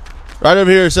 Right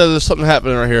over here, it says there's something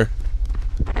happening right here.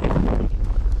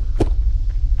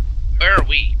 Where are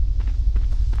we?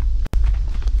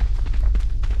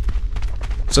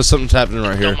 It says something's happening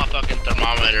right here. I stole my fucking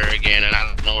thermometer again, and I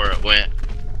don't know where it went.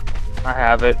 I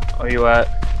have it. Where you at?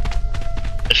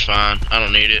 It's fine. I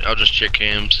don't need it. I'll just check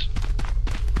cams.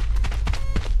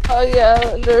 Oh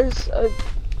yeah, it's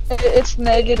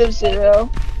 -0.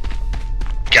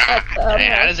 God,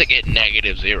 man, how does it get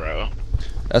 -0?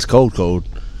 That's cold.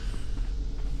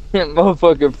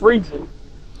 Motherfucking freezing.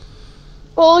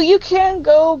 Well, you can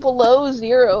go below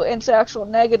 0 into actual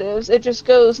negatives. It just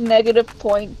goes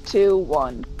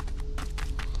 -0.21.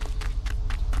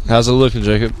 How's it looking,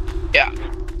 Jacob? Yeah.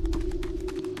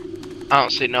 I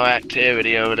don't see no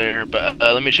activity over there, but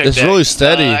let me check. It's really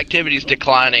steady. Activity's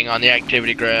declining on the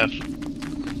activity graph.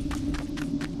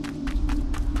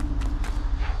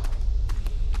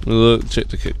 Look, check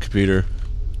the computer.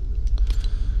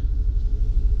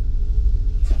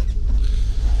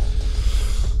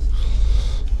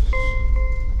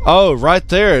 Oh, right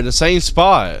there, in the same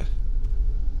spot.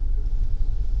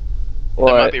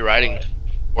 What? That might be writing,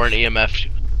 or an EMF.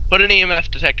 Put an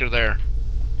EMF detector there.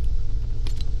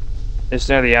 It's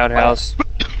near the outhouse.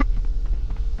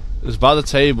 It's by the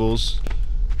tables.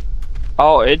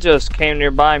 Oh, it just came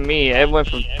nearby me. It went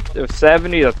from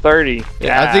 70 to 30.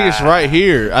 Yeah, I think it's right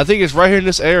here. I think it's right here in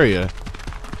this area.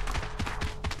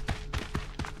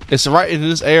 It's right in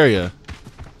this area.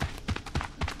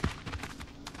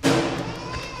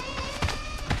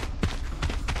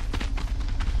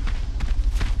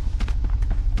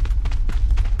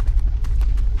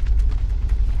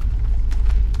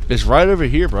 It's right over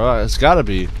here, bro. It's gotta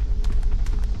be.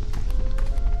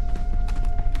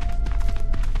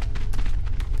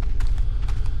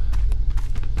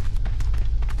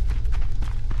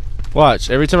 Watch.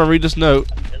 Every time I read this note,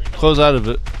 close out of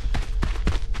it.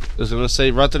 It's gonna say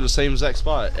right there the same exact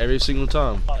spot every single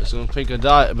time. It's gonna pick a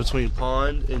dot between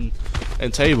pond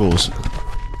and tables.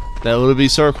 That will be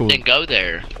circled. Then go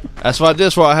there. That's why I did.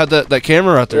 That's why I had that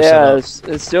camera right there. Yeah,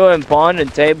 it's doing pond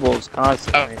and tables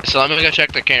constantly. Oh, so let me go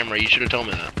check the camera. You should have told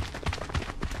me that.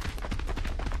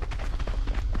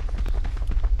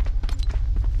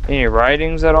 Any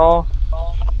writings at all?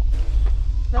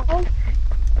 No.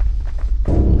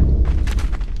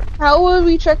 How would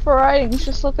we check for writings?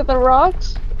 Just look at the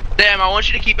rocks? Damn, I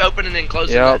want you to keep opening and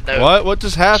closing that note. What? What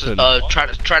just happened? Try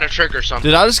to trigger something.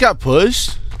 Did I just got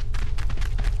pushed?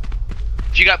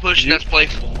 If you got pushed, that's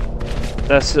playful.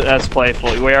 That's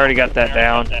playful. We already got that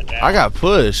down. I got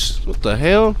pushed. What the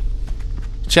hell?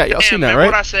 Chat, y'all seen that, right?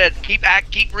 What I said? Keep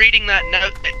reading that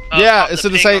note. Yeah, it's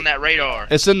in the same. On that radar.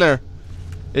 It's in there.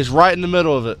 It's right in the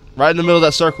middle of it. Right in the middle of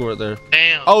that circle right there.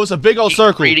 Damn. Oh, it's a big old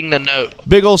circle. Reading the note.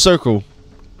 Big old circle.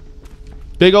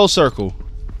 Big old circle.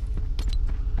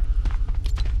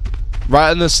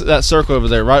 Right in that circle over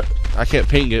there. Right. I can't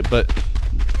ping it, but.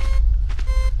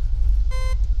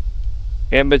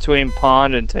 In between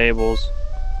pond and tables.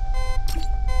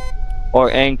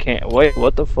 And can't wait.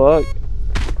 What the fuck?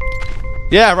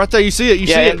 Yeah, right there. You see it. You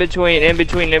see it. In between it.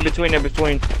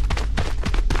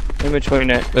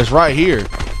 It's right here.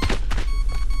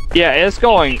 Yeah, it's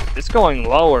going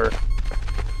lower.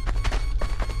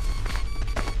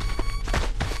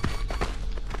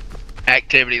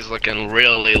 Activity's looking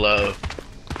really low.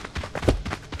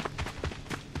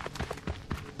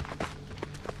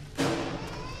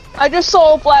 I just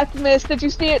saw a black mist. Did you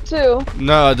see it too?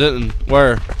 No, I didn't.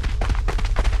 Where?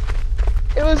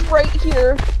 It was right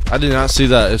here. I did not see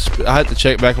that. I had to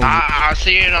check back on. I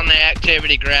see it on the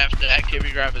activity graph. The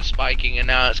activity graph is spiking, and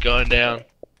now it's going down.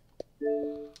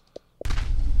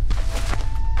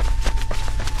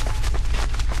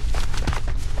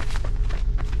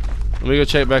 Let me go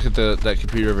check back at that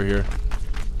computer over here.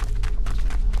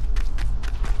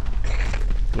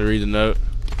 Let me read the note.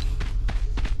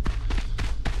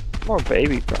 More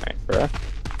baby crying, bruh.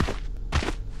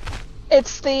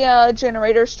 It's the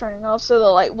generators turning off, so the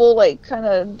light will like kind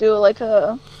of do like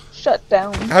a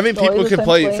shutdown. How many people can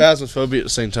play Phasmophobia at the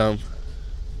same time?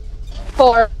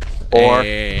 4.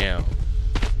 Damn.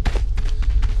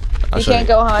 You can't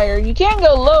go higher. You can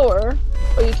go lower,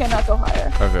 but you cannot go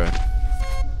higher. Okay.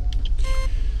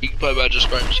 You can play just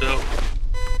by yourself.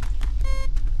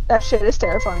 That shit is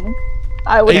terrifying.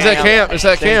 I would. He's at camp. It's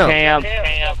at camp.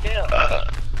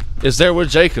 It's there with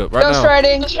Jacob right now. Ghost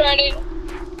riding.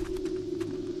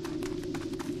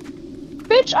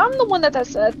 Bitch, I'm the one that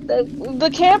said that the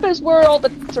camp is where all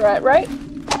the are at, right?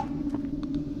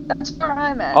 That's where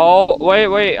I'm at. Oh,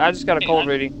 wait, I just got a cold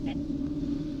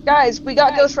reading. Guys, we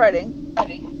got ghost riding.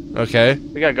 Okay.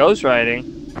 We got ghost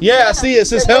riding. Yeah, I see it. It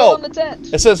says help. On the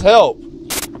tent. It says help.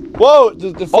 Whoa,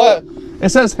 the flat. It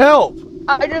says help.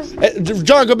 I just. Hey,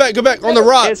 John, go back on the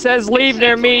rock. It says leave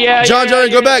near me. Yeah. John,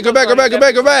 go back. Go back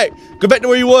to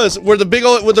where you was, where the big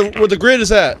old, where the grid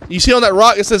is at. You see on that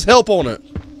rock? It says help on it.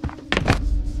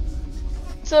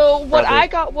 So what I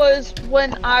got was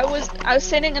when I was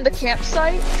standing in the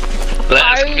campsite.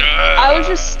 I was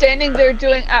just standing there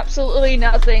doing absolutely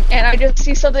nothing, and I just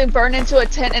see something burn into a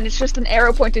tent, and it's just an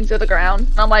arrow pointing to the ground.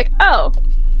 And I'm like, oh.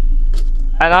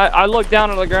 And I look down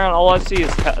on the ground, all I see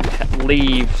is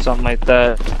leave, something like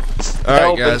that.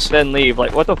 Alright, guys. Then leave,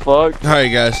 like, what the fuck?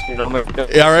 Alright, guys. Y'all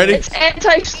ready? It's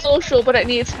antisocial, but it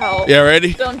needs help. Y'all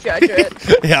ready? Don't judge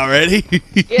it. Y'all ready?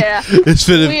 Yeah. It's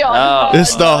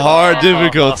the hard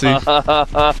difficulty.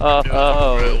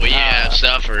 We have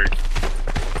suffered.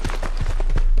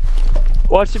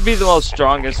 What should be the most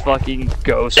strongest fucking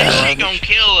ghost? This shit gonna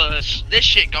kill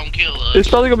us. It's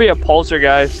probably gonna be a pulsar,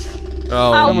 guys.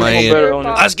 Oh man.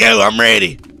 Let's go, I'm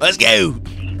ready. Let's go.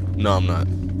 No, I'm not.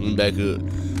 I'm back up.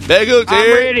 Back up,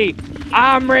 Terry.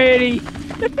 I'm ready.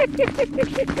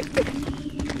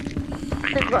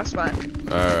 That's fine.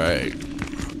 Alright.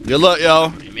 Good luck,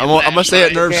 y'all. I'm gonna stay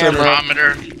at Nerve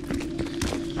Center.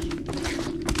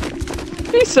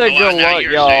 He said good luck,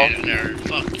 y'all.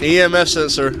 EMF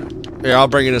sensor. Here, I'll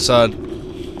bring it inside.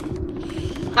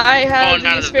 I have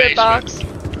the spirit box.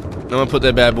 I'm gonna put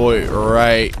that bad boy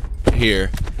right here.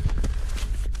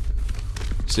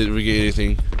 See if we get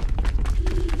anything.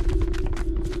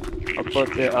 I'll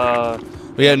put the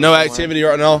we have no activity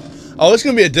right now. Oh, it's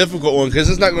gonna be a difficult one because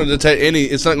it's not gonna detect any.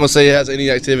 It's not gonna say it has any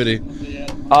activity.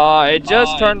 It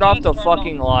just turned off the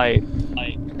fucking light.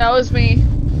 That was me.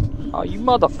 Oh, you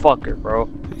motherfucker, bro.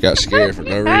 You got scared for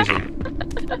no reason.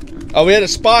 Oh, we had a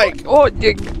spike. Oh,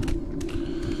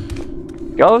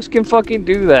 ghosts can fucking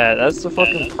do that. That's the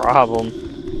fucking problem.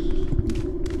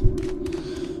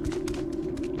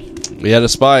 We had a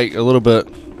spike a little bit.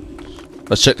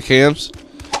 Let's check the cams.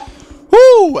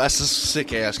 Woo! That's a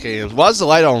sick ass cams. Why is the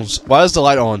light on? Why is the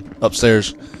light on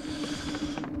upstairs?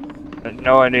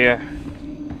 No idea.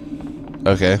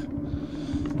 Okay.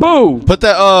 Boom! Put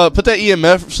that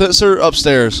EMF sensor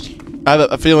upstairs. I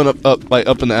have a feeling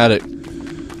up in the attic.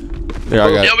 There,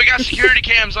 I got it. Yo, we got security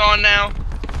cams on now.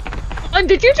 And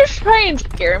did you just try and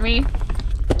scare me?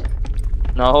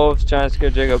 No, I was trying to scare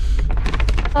Jacob.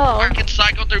 Oh. I can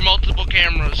cycle through multiple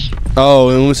cameras. Oh,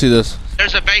 let me see this.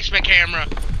 There's a basement camera.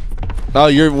 Oh,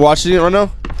 you're watching it right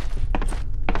now?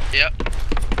 Yep.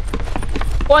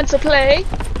 Want to play?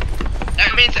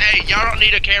 That means, hey, y'all don't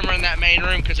need a camera in that main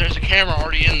room because there's a camera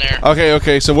already in there.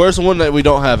 Okay, so where's the one that we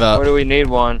don't have out? Where do we need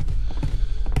one?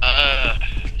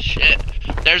 Shit.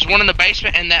 There's one in the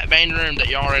basement and that main room that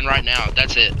y'all are in right now.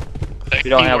 That's it.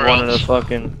 We don't have one in the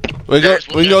fucking... We can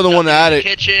go to the one in the attic.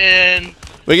 Kitchen.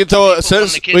 We can throw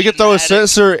a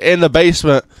sensor in the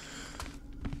basement,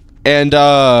 and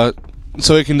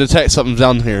so we can detect something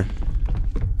down here.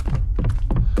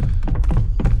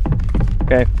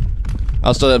 Okay.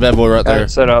 I'll throw that bad boy right there.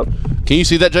 Set up. Can you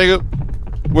see that, Jacob?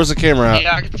 Where's the camera at?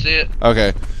 Yeah, I can see it.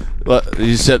 Okay. But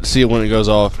you said see it when it goes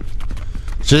off.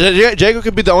 So Jacob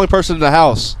could be the only person in the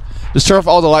house. Just turn off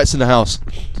all the lights in the house.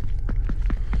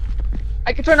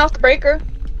 I can turn off the breaker.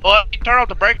 Well, if you turn off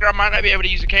the breaker, I might not be able to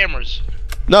use the cameras.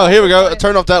 No, here we go.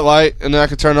 Turn off that light, and then I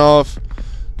can turn off.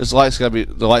 The light switch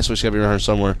gotta be around here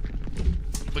somewhere.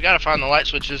 We gotta find the light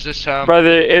switches this time.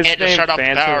 Brother, it's and to shut off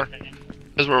the power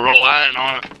because we're relying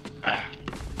on it.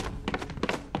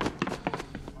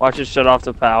 Watch it shut off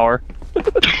the power.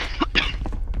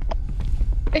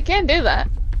 It can do that.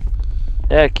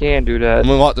 Yeah, it can do that. I'm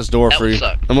gonna lock this door for you.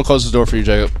 I'm gonna close this door for you,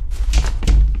 Jacob.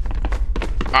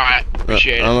 Alright,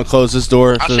 appreciate it. I'm gonna close this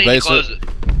door to the basement. Close it.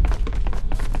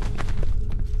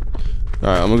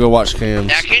 Alright, I'm gonna go watch cams.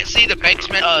 Now, I can't see the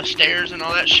basement stairs and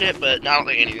all that shit, but I don't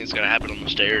think anything's gonna happen on the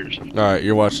stairs. Alright,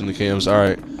 you're watching the cams.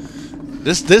 Alright.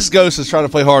 This ghost is trying to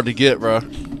play hard to get, bro.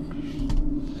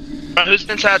 Who's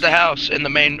inside the house in the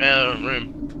main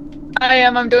room? I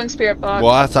am. I'm doing spirit box.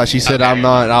 Well, I thought she said I'm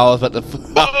not, and I was about to.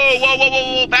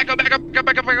 Whoa! Back up! Go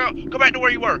back to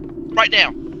where you were. Right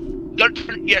now.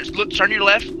 Turn your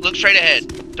left. Look straight ahead.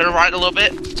 Turn right a little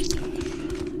bit.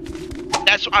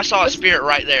 I saw a spirit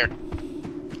right there.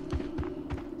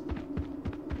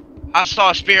 I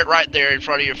saw a spirit right there in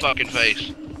front of your fucking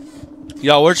face.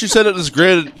 Y'all, where'd you set up this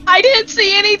grid? I didn't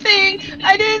see anything.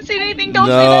 Don't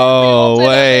no say that.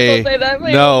 way. Don't say that.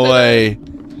 No way.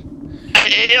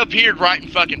 It appeared right in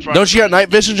fucking front. Don't you got night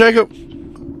vision, Jacob?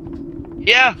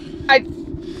 Yeah.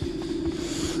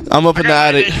 I'm up in the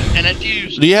attic. And it's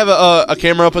used. Do you have a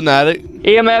camera up in the attic?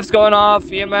 EMF's going off.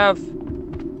 EMF.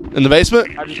 In the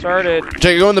basement? I just heard it.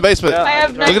 Jacob, go in the basement. Yeah,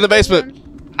 Look in the basement.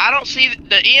 I don't see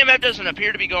the EMF doesn't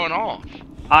appear to be going off.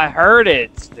 I heard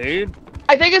it, dude.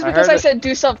 I think it's because I said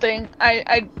do something.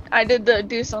 I did the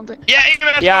do something. Yeah,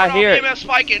 EMF's yeah, I hear it. EMF's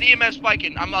spiking.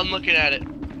 I'm looking at it.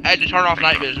 I had to turn off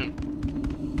night vision.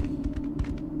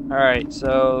 Alright,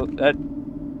 so that...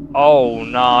 Oh,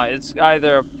 nah. It's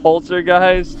either a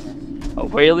poltergeist, a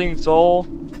wailing soul.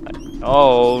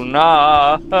 Oh,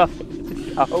 nah. I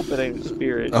hope it ain't a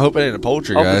spirit. I hope it ain't a I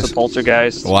poltergeist. hope it's a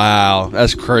poltergeist. Wow,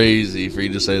 that's crazy for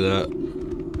you to say that.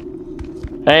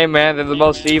 Hey, man, they're the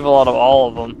most evil out of all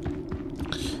of them.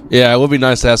 Yeah, it would be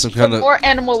nice to have some kind of... more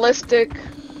animalistic.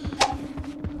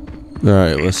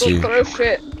 Alright, let's see. Throw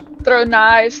shit. Throw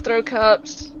knives, throw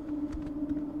cups.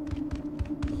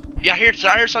 Yeah, I hear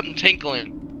something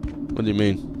tinkling. What do you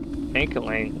mean?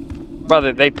 Tinkling.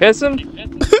 Brother, they pissing?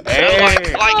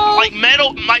 Hey. like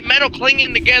metal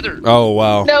clinging together. Oh,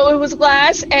 wow. No, it was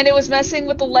glass, and it was messing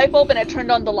with the light bulb, and it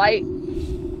turned on the light.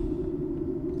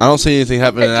 I don't see anything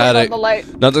happening in the attic. On the light.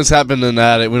 Nothing's happening in the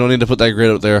attic. We don't need to put that grid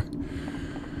up there.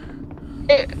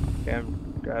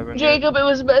 Jacob, it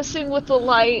was messing with the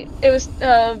light. It was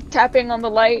tapping on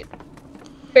the light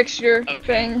fixture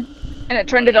thing, and it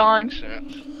turned it on.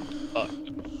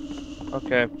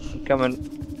 Okay, coming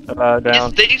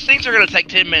down. These things are gonna take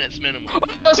 10 minutes minimum.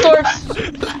 Those doors.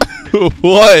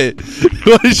 What?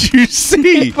 What did you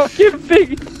see? Fucking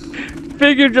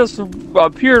figure just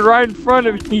appeared right in front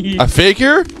of me. A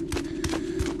figure?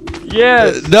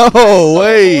 Yes. No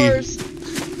way.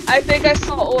 I think I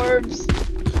saw orbs.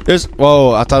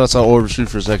 Whoa, I thought I saw orbs shoot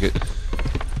for a second.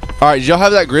 Alright, did y'all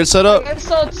have that grid set up? I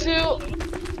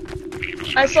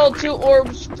saw two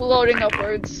orbs floating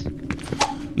upwards.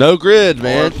 No grid,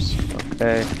 man. Orbs.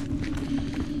 Okay.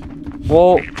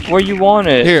 Well, where you want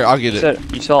it? Here, I'll get it.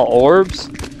 You saw orbs?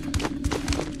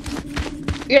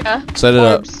 Yeah. Set it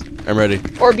orbs. up. I'm ready.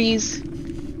 Orbeez.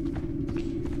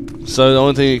 So the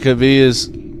only thing it could be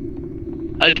is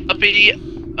A guppy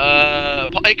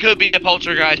It could be a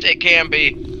poltergeist. It can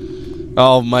be.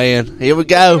 Oh man, here we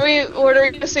go. What are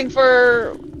we missing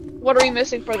for? What are we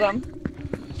missing for them?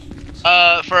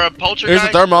 For a poltergeist. Here's a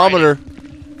thermometer. Right.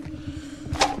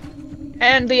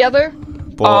 And the other?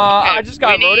 Boy. I just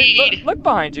got loaded. Look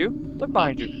behind you. Look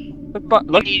behind you. Look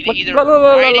behind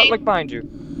you.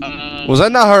 Was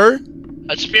that not her?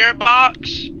 A spirit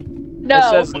box? No. It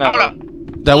says no.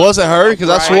 That wasn't her, because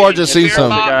I swore I just seen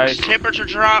something. Box, temperature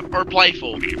drop or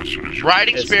playful.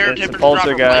 Writing spirit, it's temperature drop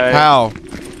or playful. How?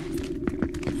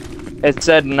 It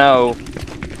said no.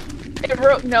 It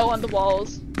wrote no on the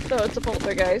walls, so it's a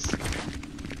poltergeist.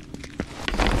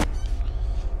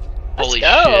 Holy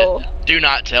shit. Do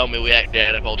not tell me we act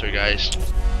dead at poltergeist.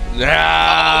 Nah. Oh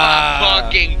my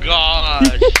fucking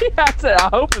gosh. I said, I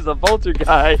hope it's a poltergeist.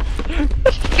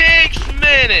 6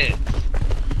 minutes.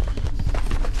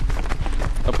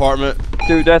 Apartment.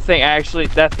 Dude, that thing actually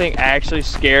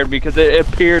scared me because it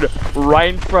appeared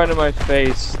right in front of my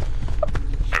face.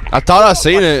 I thought I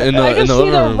seen it in the living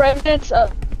room. I can see the remnants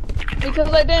of,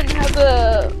 because I didn't have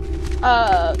the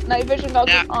night vision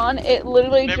goggles on. It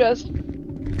literally just.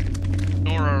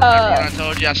 Nora, remember when I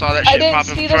told you I saw that shit pop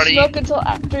in front of you? I didn't see the smoke until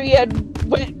after he had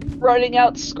went running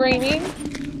out screaming,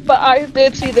 but I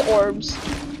did see the orbs.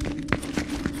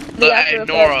 Hey,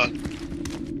 Nora.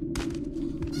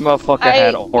 Motherfucker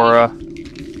had aura.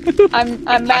 I'm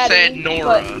Maddie. I said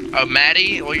Nora. Oh,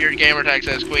 Maddie? Well, your gamer tag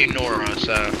says Queen Nora,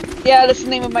 so. Yeah, that's the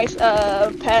name of my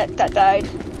pet that died.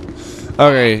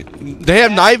 Okay, they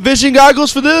have night vision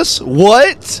goggles for this?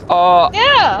 What?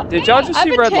 Yeah. Did y'all just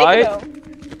see red light?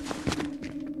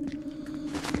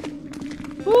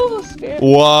 Ooh, scared.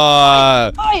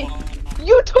 What? Hey,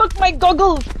 you took my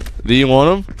goggles. Do you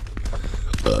want them?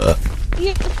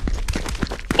 Yeah.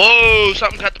 Whoa,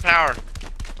 something cut the power.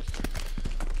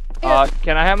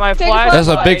 Can I have my flash? That's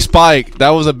a big spike. That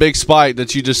was a big spike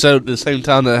that you just said at the same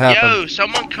time that happened. Yo,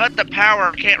 someone cut the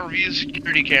power. Can't review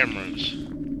security cameras.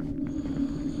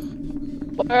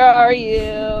 Where are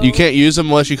you? You can't use them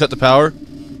unless you cut the power?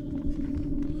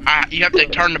 You have to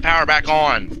turn the power back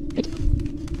on.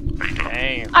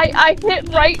 Damn. I hit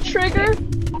right trigger.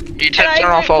 You turn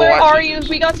off all the lights. Where are you? switches.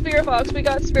 We got spirit box. We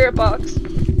got spirit box.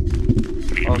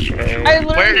 Okay. I literally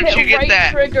Where did hit you get right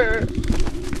that? Trigger.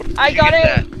 I got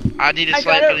it. I need to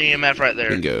slap for the EMF right there.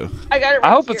 Bingo. I got it. Right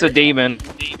I hope here. it's a demon.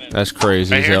 That's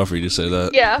crazy as hell for you to say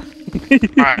that. Yeah.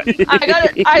 Alright. I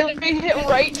got it. I literally hit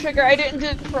right trigger. I didn't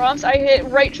do prompts. I hit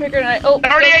right trigger and I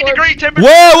 38-degree temperature.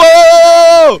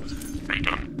 Whoa!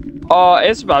 Oh,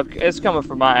 it's coming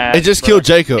from my ass. It just killed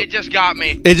Jacob. It just got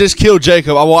me. It just killed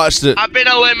Jacob. I watched it. I've been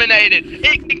eliminated.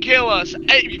 It can kill us.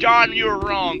 Hey, John, you were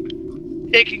wrong.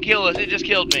 It can kill us. It just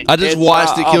killed me. I just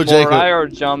watched it kill Jacob. Or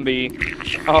Jumbie.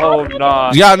 Oh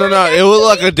no. Yeah, no. It looked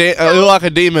like a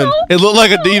demon. It looked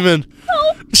like a demon.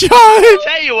 John. I'll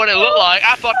tell you what it looked like.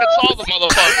 I fucking saw the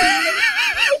motherfucker.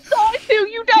 I saw it too.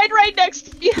 You died right next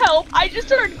to me. Help! I just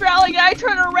started growling. And I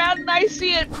turn around and I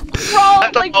see it crawl.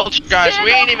 That's a poltergeist.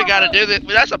 We ain't even got to do this.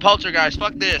 That's a poltergeist.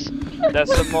 Fuck this. That's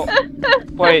the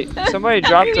Wait, somebody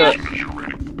dropped a.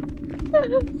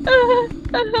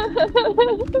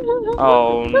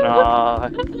 Oh nah.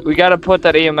 We gotta put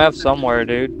that EMF somewhere,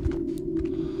 dude.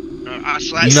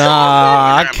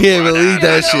 Nah, I can't believe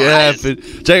that shit happened.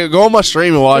 Jacob, go on my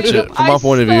stream and watch it from my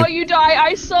point of view. I saw you die.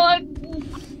 I saw it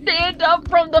stand up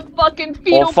from the fucking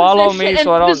fetal Well, follow position me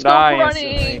so I and don't just go die running.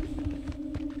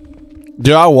 instantly.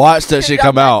 Dude, I watched that shit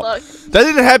come out. That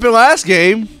didn't happen last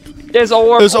game. It's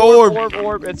orb. It's orb.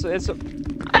 Orb. It's a.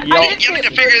 You need to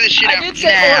figure this shit out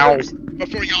now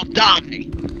before y'all die.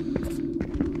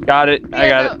 Got it. I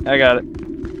got it.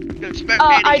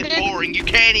 Spectating is boring. You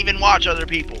can't even watch other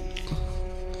people.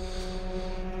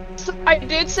 So I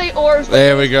did say orbs.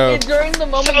 There we go. During the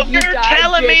moment So you you're died,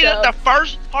 telling me that Jacob. the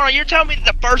first, hold on, you're telling me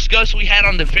that the first ghost we had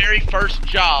on the very first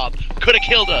job could have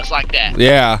killed us like that?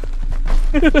 Yeah.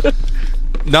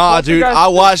 Nah, dude, I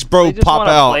watched bro pop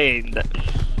out.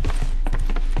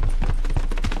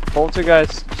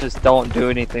 Poltergeists just don't do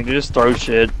anything. They just throw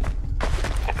shit.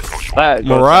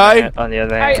 Mariah? On the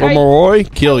other hand. Will Mariah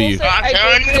kill you? I'm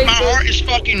telling you, my heart is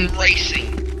fucking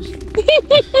racing.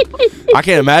 I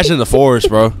can't imagine the forest,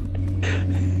 bro.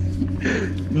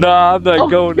 Nah, I'm not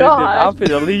going in there. I'm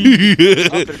finna leave.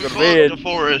 I'm finna go to Fuck bed. the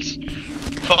forest.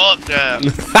 Fuck that.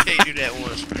 Can't do that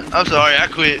one. I'm sorry, I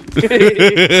quit.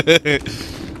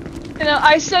 You know,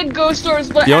 I said ghost doors,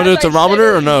 but You want to do a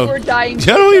thermometer or no? I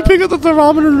don't even pick up the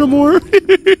thermometer no more.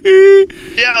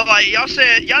 Yeah, like y'all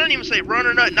said, y'all didn't even say run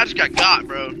or nothing. I just got,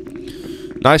 bro.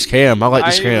 Nice cam. I like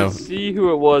this I didn't cam. even see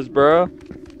who it was, bro.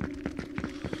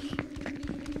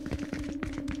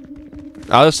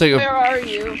 I'll just take Where are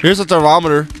you? Here's a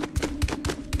thermometer.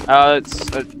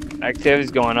 It's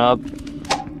activity's going up.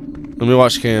 Let me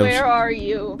watch cams. Where are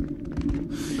you?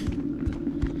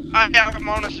 I'm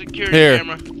on a security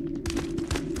camera.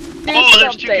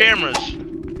 There's 2 cameras.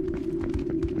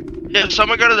 Yeah,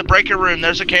 someone go to the breaker room.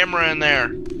 There's a camera in there.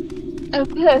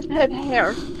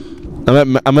 Here.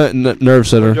 I'm at nerve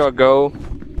center. Where'd y'all go?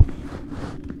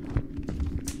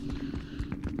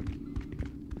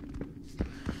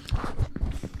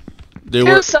 Dude,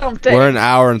 Do something. we're an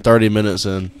hour and 30 minutes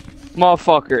in.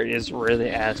 Motherfucker is really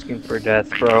asking for death,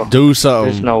 bro. Do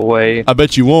something. There's no way. I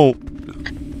bet you won't.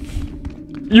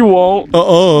 You won't.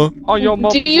 Oh, Do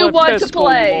you want to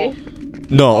play?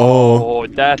 No. Oh,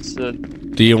 that's a...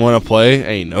 Do you want to play?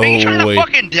 Ain't no Are you trying way. to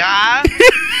fucking die?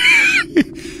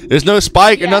 There's no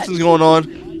spike and nothing's going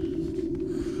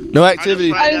on. No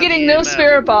activity. I'm getting no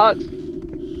spirit box.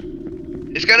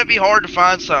 It's gonna be hard to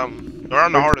find something. They're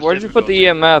on the hardest. Where'd you put the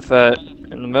EMF at?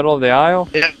 In the middle of the aisle?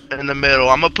 Yeah, in the middle.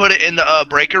 I'm gonna put it in the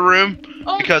breaker room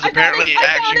because apparently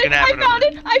action can happen.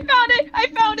 I found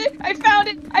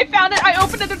it. I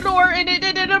opened the door and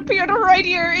it appeared right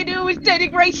here and it was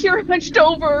standing right here hunched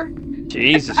over.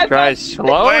 Jesus Christ,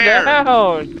 slow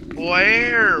down.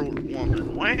 Where,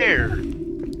 woman? Where?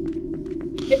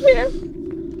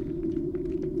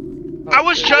 I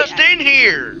was just in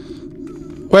here.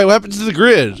 Wait, what happened to the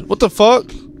grid? What the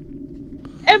fuck?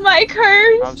 Am I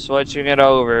cursed? I'm switching it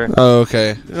over. Oh,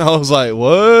 okay. I was like,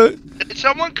 what? Did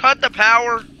someone cut the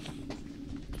power?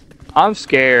 I'm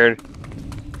scared.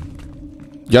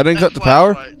 Y'all didn't cut the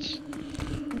power?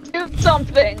 Do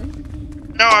something.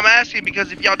 No, I'm asking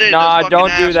because if y'all did, nah,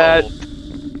 don't do that.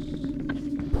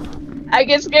 I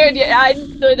get scared. Yeah, I do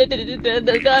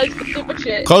the stupid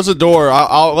shit. Close the door.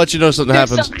 I'll let you know if something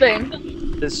happens.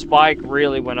 Something. The spike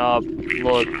really went up.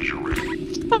 Look.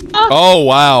 Oh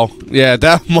wow. Yeah,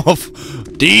 that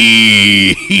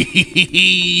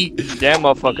That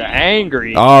motherfucker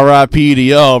angry. R.I.P. to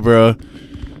y'all, bro.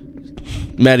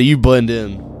 Maddie, you blend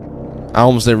in. I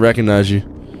almost didn't recognize you.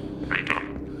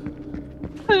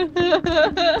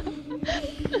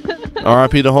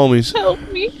 R.I.P. to homies. Help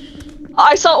me.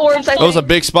 I saw orbs. That was a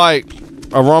big spike.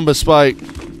 A rhombus spike.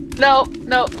 No,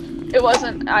 it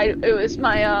wasn't. It was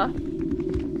my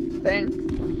thing.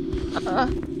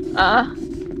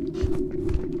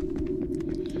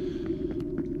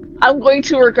 I'm going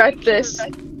to regret this.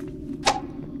 Alright,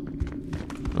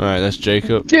 that's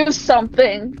Jacob. Do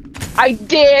something. I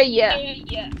dare ya.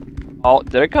 Oh,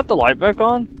 did I cut the light back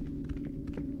on?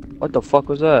 What the fuck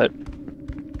was that?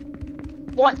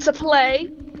 Want to play?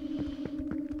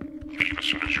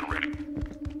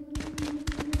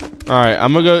 Alright,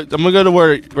 I'm gonna go to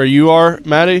where you are,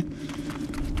 Maddie.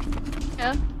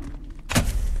 Yeah.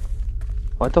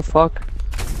 What the fuck?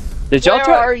 Did y'all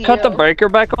cut the breaker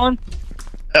back on?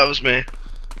 That was me.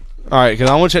 Alright, cause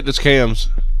I wanna check this cams.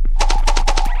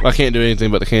 I can't do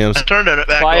anything but the cams. I turned it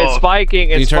back It's off.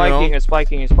 spiking, it's spiking, it's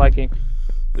spiking, it's spiking.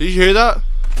 Did you hear that?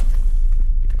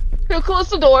 Who closed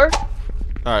the door?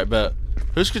 Alright, bet.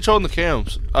 Who's controlling the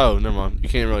cams? Oh, never mind. You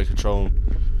can't really control them.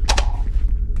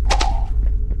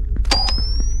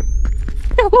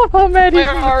 Where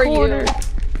are you?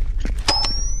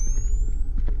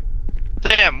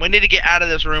 Damn, we need to get out of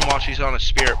this room while she's on a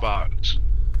spirit box.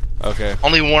 Okay.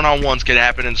 Only one-on-ones can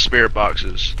happen in spirit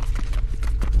boxes.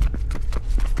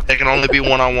 They can only be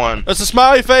one-on-one. That's a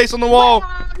smiley face on the wall.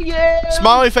 Yeah.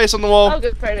 Smiley face on the wall. Oh,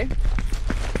 good Friday.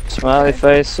 Smiley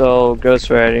face, so Ghost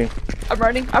Ready. I'm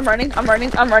running. Where's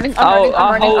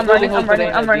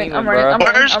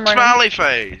smiley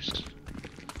face?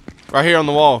 Right here on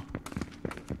the wall.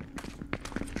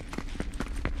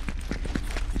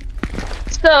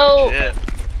 So, Shit.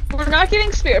 we're not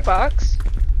getting spirit box.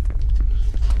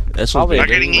 That's Probably Not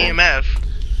getting EMF.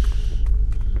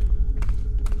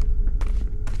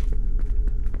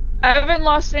 I haven't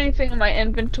lost anything in my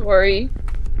inventory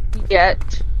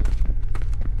yet.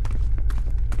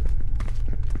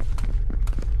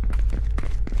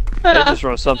 They just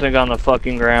wrote something on the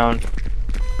fucking ground.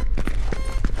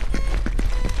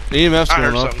 EMF's I going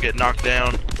heard off. something get knocked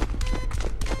down.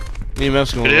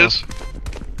 EMF's going It off. is?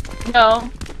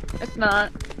 No, it's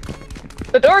not.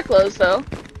 The door closed though.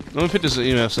 Let me pick this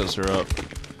EMF sensor up.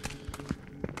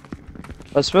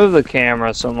 Let's move the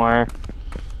camera somewhere.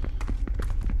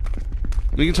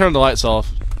 We can turn the lights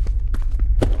off.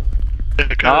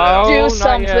 Oh, Do not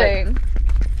something.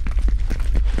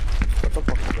 What the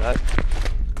fuck is that?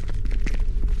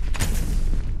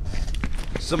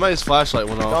 Somebody's flashlight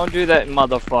went off. Don't do that,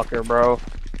 motherfucker, bro.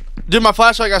 Dude, my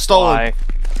flashlight got stolen. Why?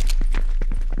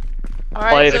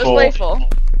 Alright, so it's playful.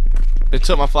 They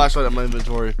took my flashlight out of my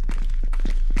inventory.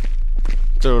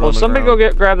 Threw it on Well, the somebody ground.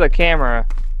 go grab the camera.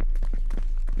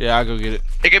 Yeah, I'll go get it.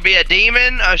 It could be a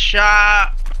demon, a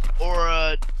shot, or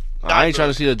a... I ain't trying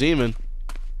to see a demon.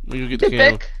 Let me go get the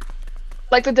candle.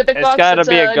 Like the Dybbuk box. It's gotta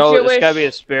be a ghost. Jewish... It's gotta be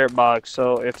a spirit box.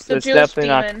 So if it's definitely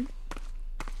demon. Not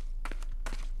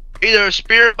either a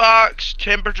spirit box,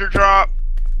 temperature drop,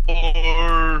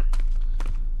 or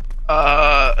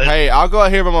hey, I'll go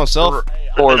out here by myself.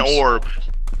 An orb.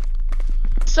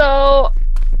 So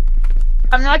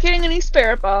I'm not getting any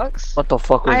spirit box. What the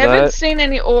fuck was that? I haven't seen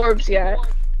any orbs yet.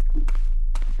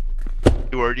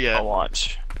 Keyword yet. I'll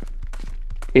watch.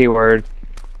 Keyword.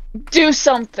 Do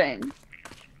something.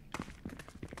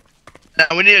 Now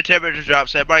we need a temperature drop,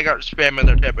 so everybody got to spam in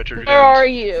their temperature. Where are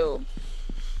you?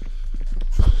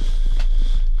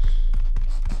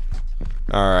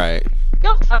 Alright.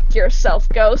 Go fuck yourself,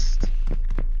 ghost.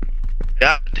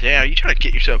 God damn, you trying to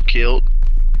get yourself killed?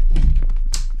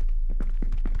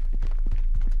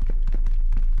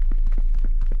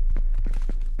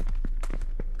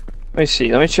 Let me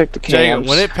see. Let me check the cams. Jacob,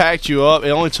 when it packed you up, it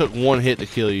only took one hit to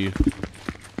kill you.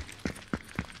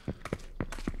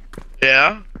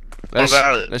 Yeah?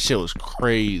 That shit was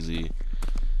crazy.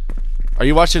 Are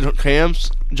you watching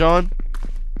cams, John?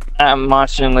 I'm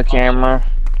watching the camera.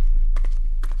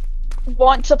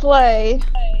 Want to play?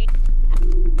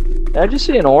 Did I just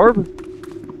see an orb?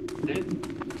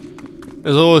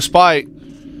 There's a little spike.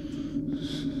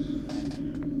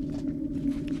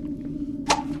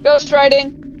 Ghost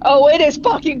riding. Oh, it is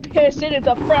fucking pissed. It is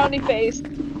a frowny face.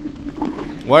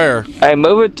 Where? Hey,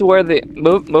 move it to where the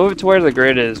move it to where the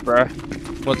grid is, bro.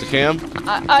 What, the cam?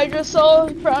 I just saw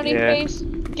a frowny face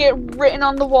get written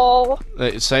on the wall.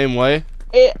 Same way?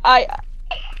 I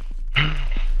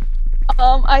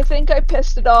think I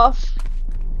pissed it off.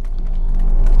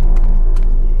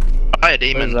 Hi, a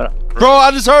demon. Bro,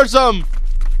 I just heard something.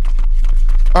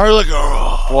 I heard like,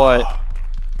 oh. What?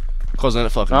 Closing that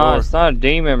fucking No, door. it's not a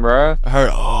demon, bro. I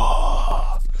heard,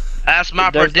 oh. That's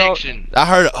my prediction. I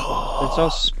heard, oh. It's no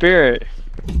spirit.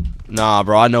 Nah,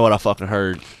 bro, I know what I fucking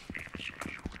heard.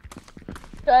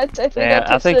 I think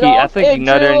I think you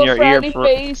nutted in your ear for...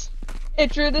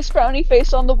 It drew this frowny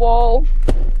face on the wall.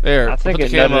 There, I think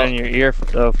it nutted in your ear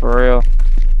for real.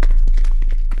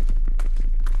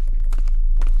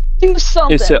 Do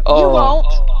something. Said, oh. You won't.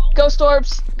 Ghost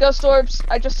orbs. Ghost orbs.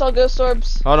 I just saw ghost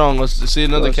orbs. Hold on, let's see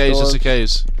another ghost case. Just a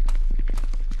case.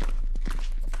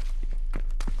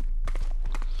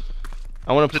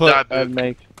 I want to put. I'm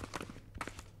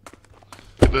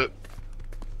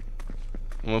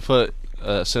gonna put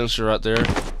a sensor right there.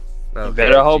 You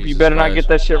better hope you better not get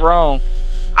that shit wrong.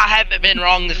 I haven't been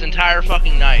wrong this entire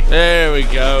fucking night. There we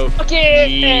go.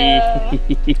 Okay.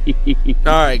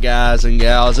 Alright, guys and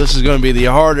gals, this is going to be the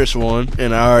hardest one,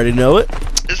 and I already know it.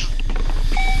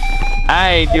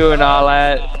 I ain't doing all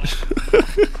that.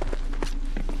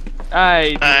 I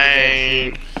ain't doing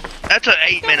that shit. That's an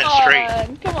 8 minute streak.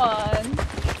 Come on.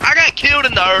 I got killed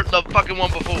in the fucking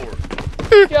one before.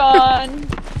 John,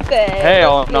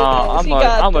 hell no,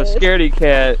 I'm a scaredy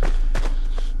cat.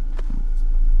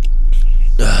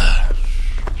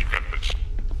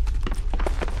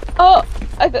 Oh,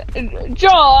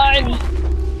 John!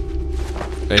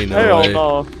 Ain't no way.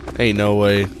 No. Ain't no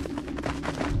way.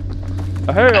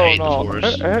 Hell no.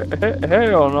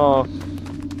 Hell no.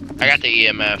 I got the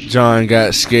EMF. John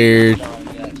got scared.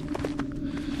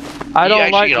 I don't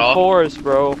like the forest,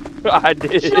 bro. I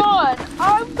did. John,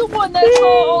 I'm the one that saw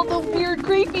all the weird,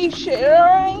 creepy shit,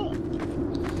 alright?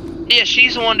 Yeah,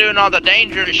 she's the one doing all the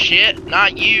dangerous shit,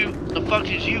 not you. The fuck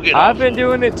did you get I've been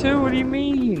doing it too, what do you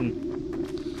mean?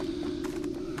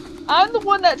 I'm the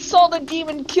one that saw the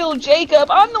demon kill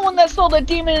Jacob. I'm the one that saw the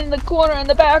demon in the corner in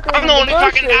the background. I'm the one who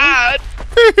fucking died.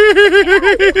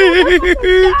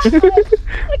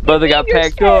 Brother got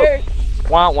packed up.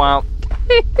 Womp womp.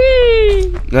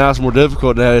 Now it's more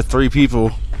difficult to have 3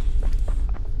 people.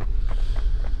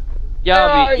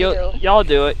 Y'all do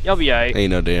it. Y'all be alright.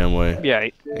 Ain't no damn way. Be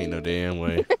alright. Ain't no damn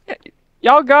way.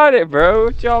 Y'all got it, bro.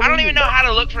 I don't even know how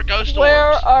to look for ghost orbs.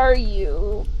 Where are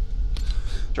you?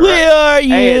 Where are you?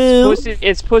 Hey,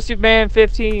 it's Pussy Man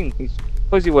 15. He's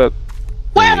Pussy Whip.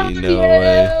 Where are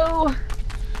you?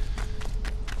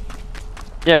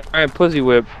 Yeah, alright, Pussy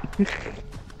Whip.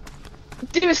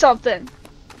 Do something.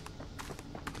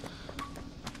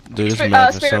 Dude, this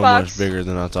map is so much bigger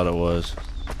than I thought it was.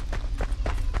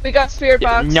 We got spirit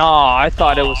box. No, I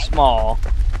thought it was small.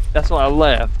 That's why I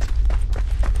left.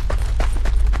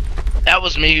 That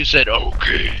was me who said,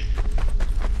 okay.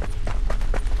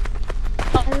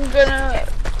 I'm gonna...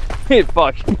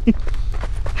 Fuck.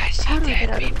 I see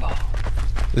dead people.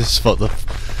 This is what the...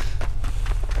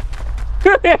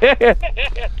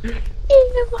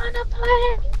 You wanna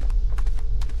play?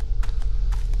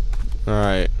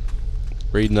 Alright.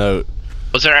 Read note.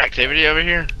 Was there activity over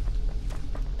here?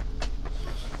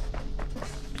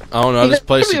 I don't know, I just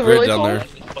placed a grid down there.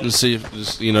 Just see if,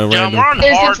 just, you know, random. We're on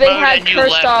hard they mode had and you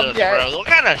cursed left objects. us, bro. What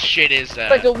kind of shit is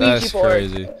that? Like a Ouija That's board.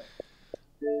 crazy.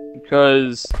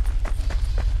 Because,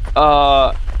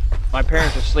 my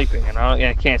parents are sleeping and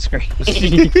I can't scream.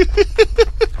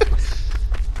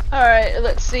 Alright,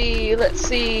 let's see.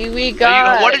 We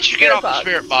got. What did you get off the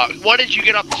spirit box? What did you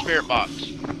get off the spirit box?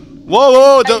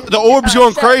 Whoa, the orb's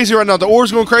going crazy right now. The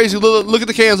orb's going crazy. Look at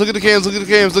the cans, look at the cans, look at the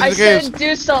cans, look at the cans. I said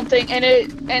do something and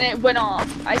it went off.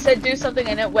 I said do something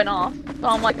and it went off. So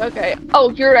I'm like, okay. Oh,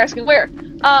 you're asking where?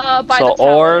 By the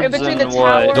tower. In between the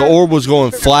tower. The orb was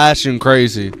going flashing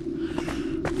crazy.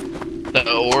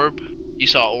 The orb? You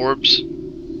saw orbs?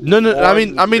 No, I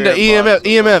mean the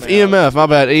EMF, my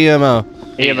bad,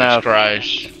 EMF. Jesus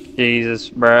Christ. Jesus,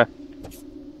 bruh.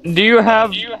 Do you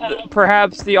have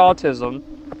perhaps the autism?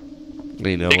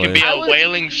 It could be a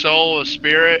wailing soul, a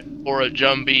spirit, or a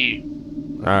Jumbee.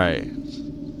 Alright.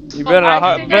 You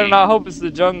better not hope it's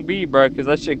the Jung B, bro, because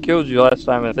that shit killed you last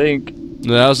time, I think.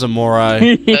 No, that was a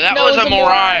Morai. No, that was a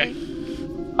Morai.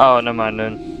 Oh, never mind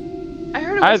then. I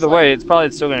heard it Either way, it's probably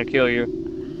still gonna kill you.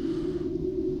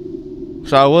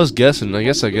 So I was guessing. I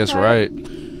guess right.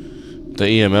 The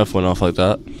EMF went off like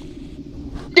that.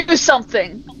 Do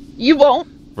something. You won't.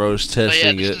 Bro's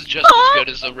testing this it. is just as good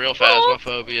as the real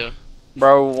Phasmophobia.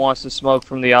 Bro wants to smoke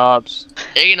from the ops.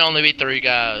 It can only be 3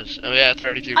 guys, and we have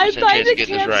 32% chance of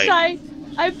getting this right.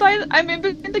 I'm in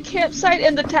between the campsite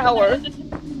and the tower.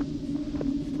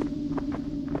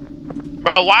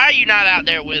 Bro, why are you not out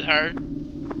there with her?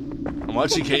 I'm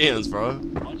watching cans, bro.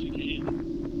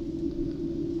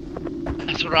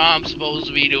 That's what I'm supposed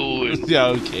to be doing. Yeah,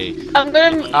 okay. I'm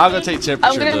gonna take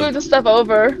temperature. I'm gonna move the stuff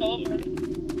over.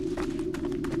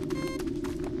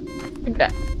 Okay.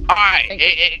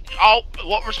 Alright,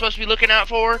 what we're supposed to be looking out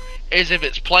for is if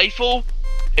it's playful,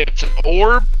 if it's an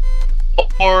orb,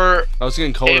 or I was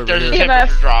getting colder if there's a here.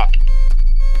 temperature drop.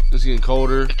 It's getting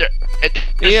colder. If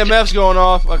EMF's going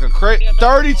off like a crate.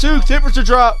 32 temperature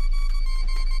drop.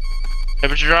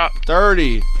 Temperature drop?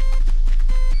 30.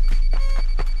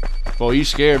 Boy, you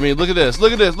scared me. Look at this.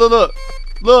 Look at this. Look.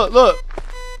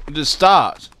 It just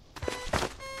stopped.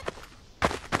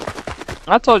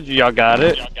 I told you y'all got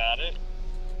it.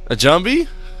 A Jumbee?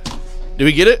 Did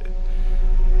we get it?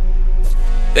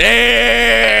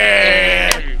 There!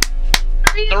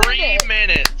 3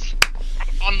 minutes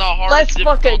on the hardest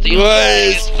difficulty.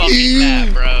 That's fucking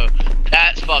bad, bro.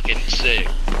 That's fucking sick.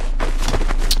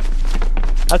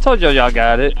 I told y'all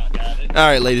got it.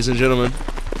 Alright, ladies and gentlemen.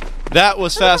 That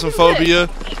was Phasmophobia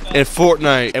in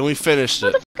Fortnite, and we finished it.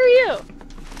 Who the fuck are you?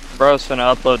 Bro's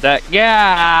finna upload that.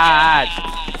 God!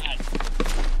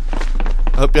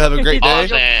 I hope you have a great day.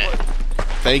 Awesome.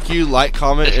 Thank you, like,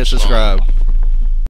 comment, and subscribe.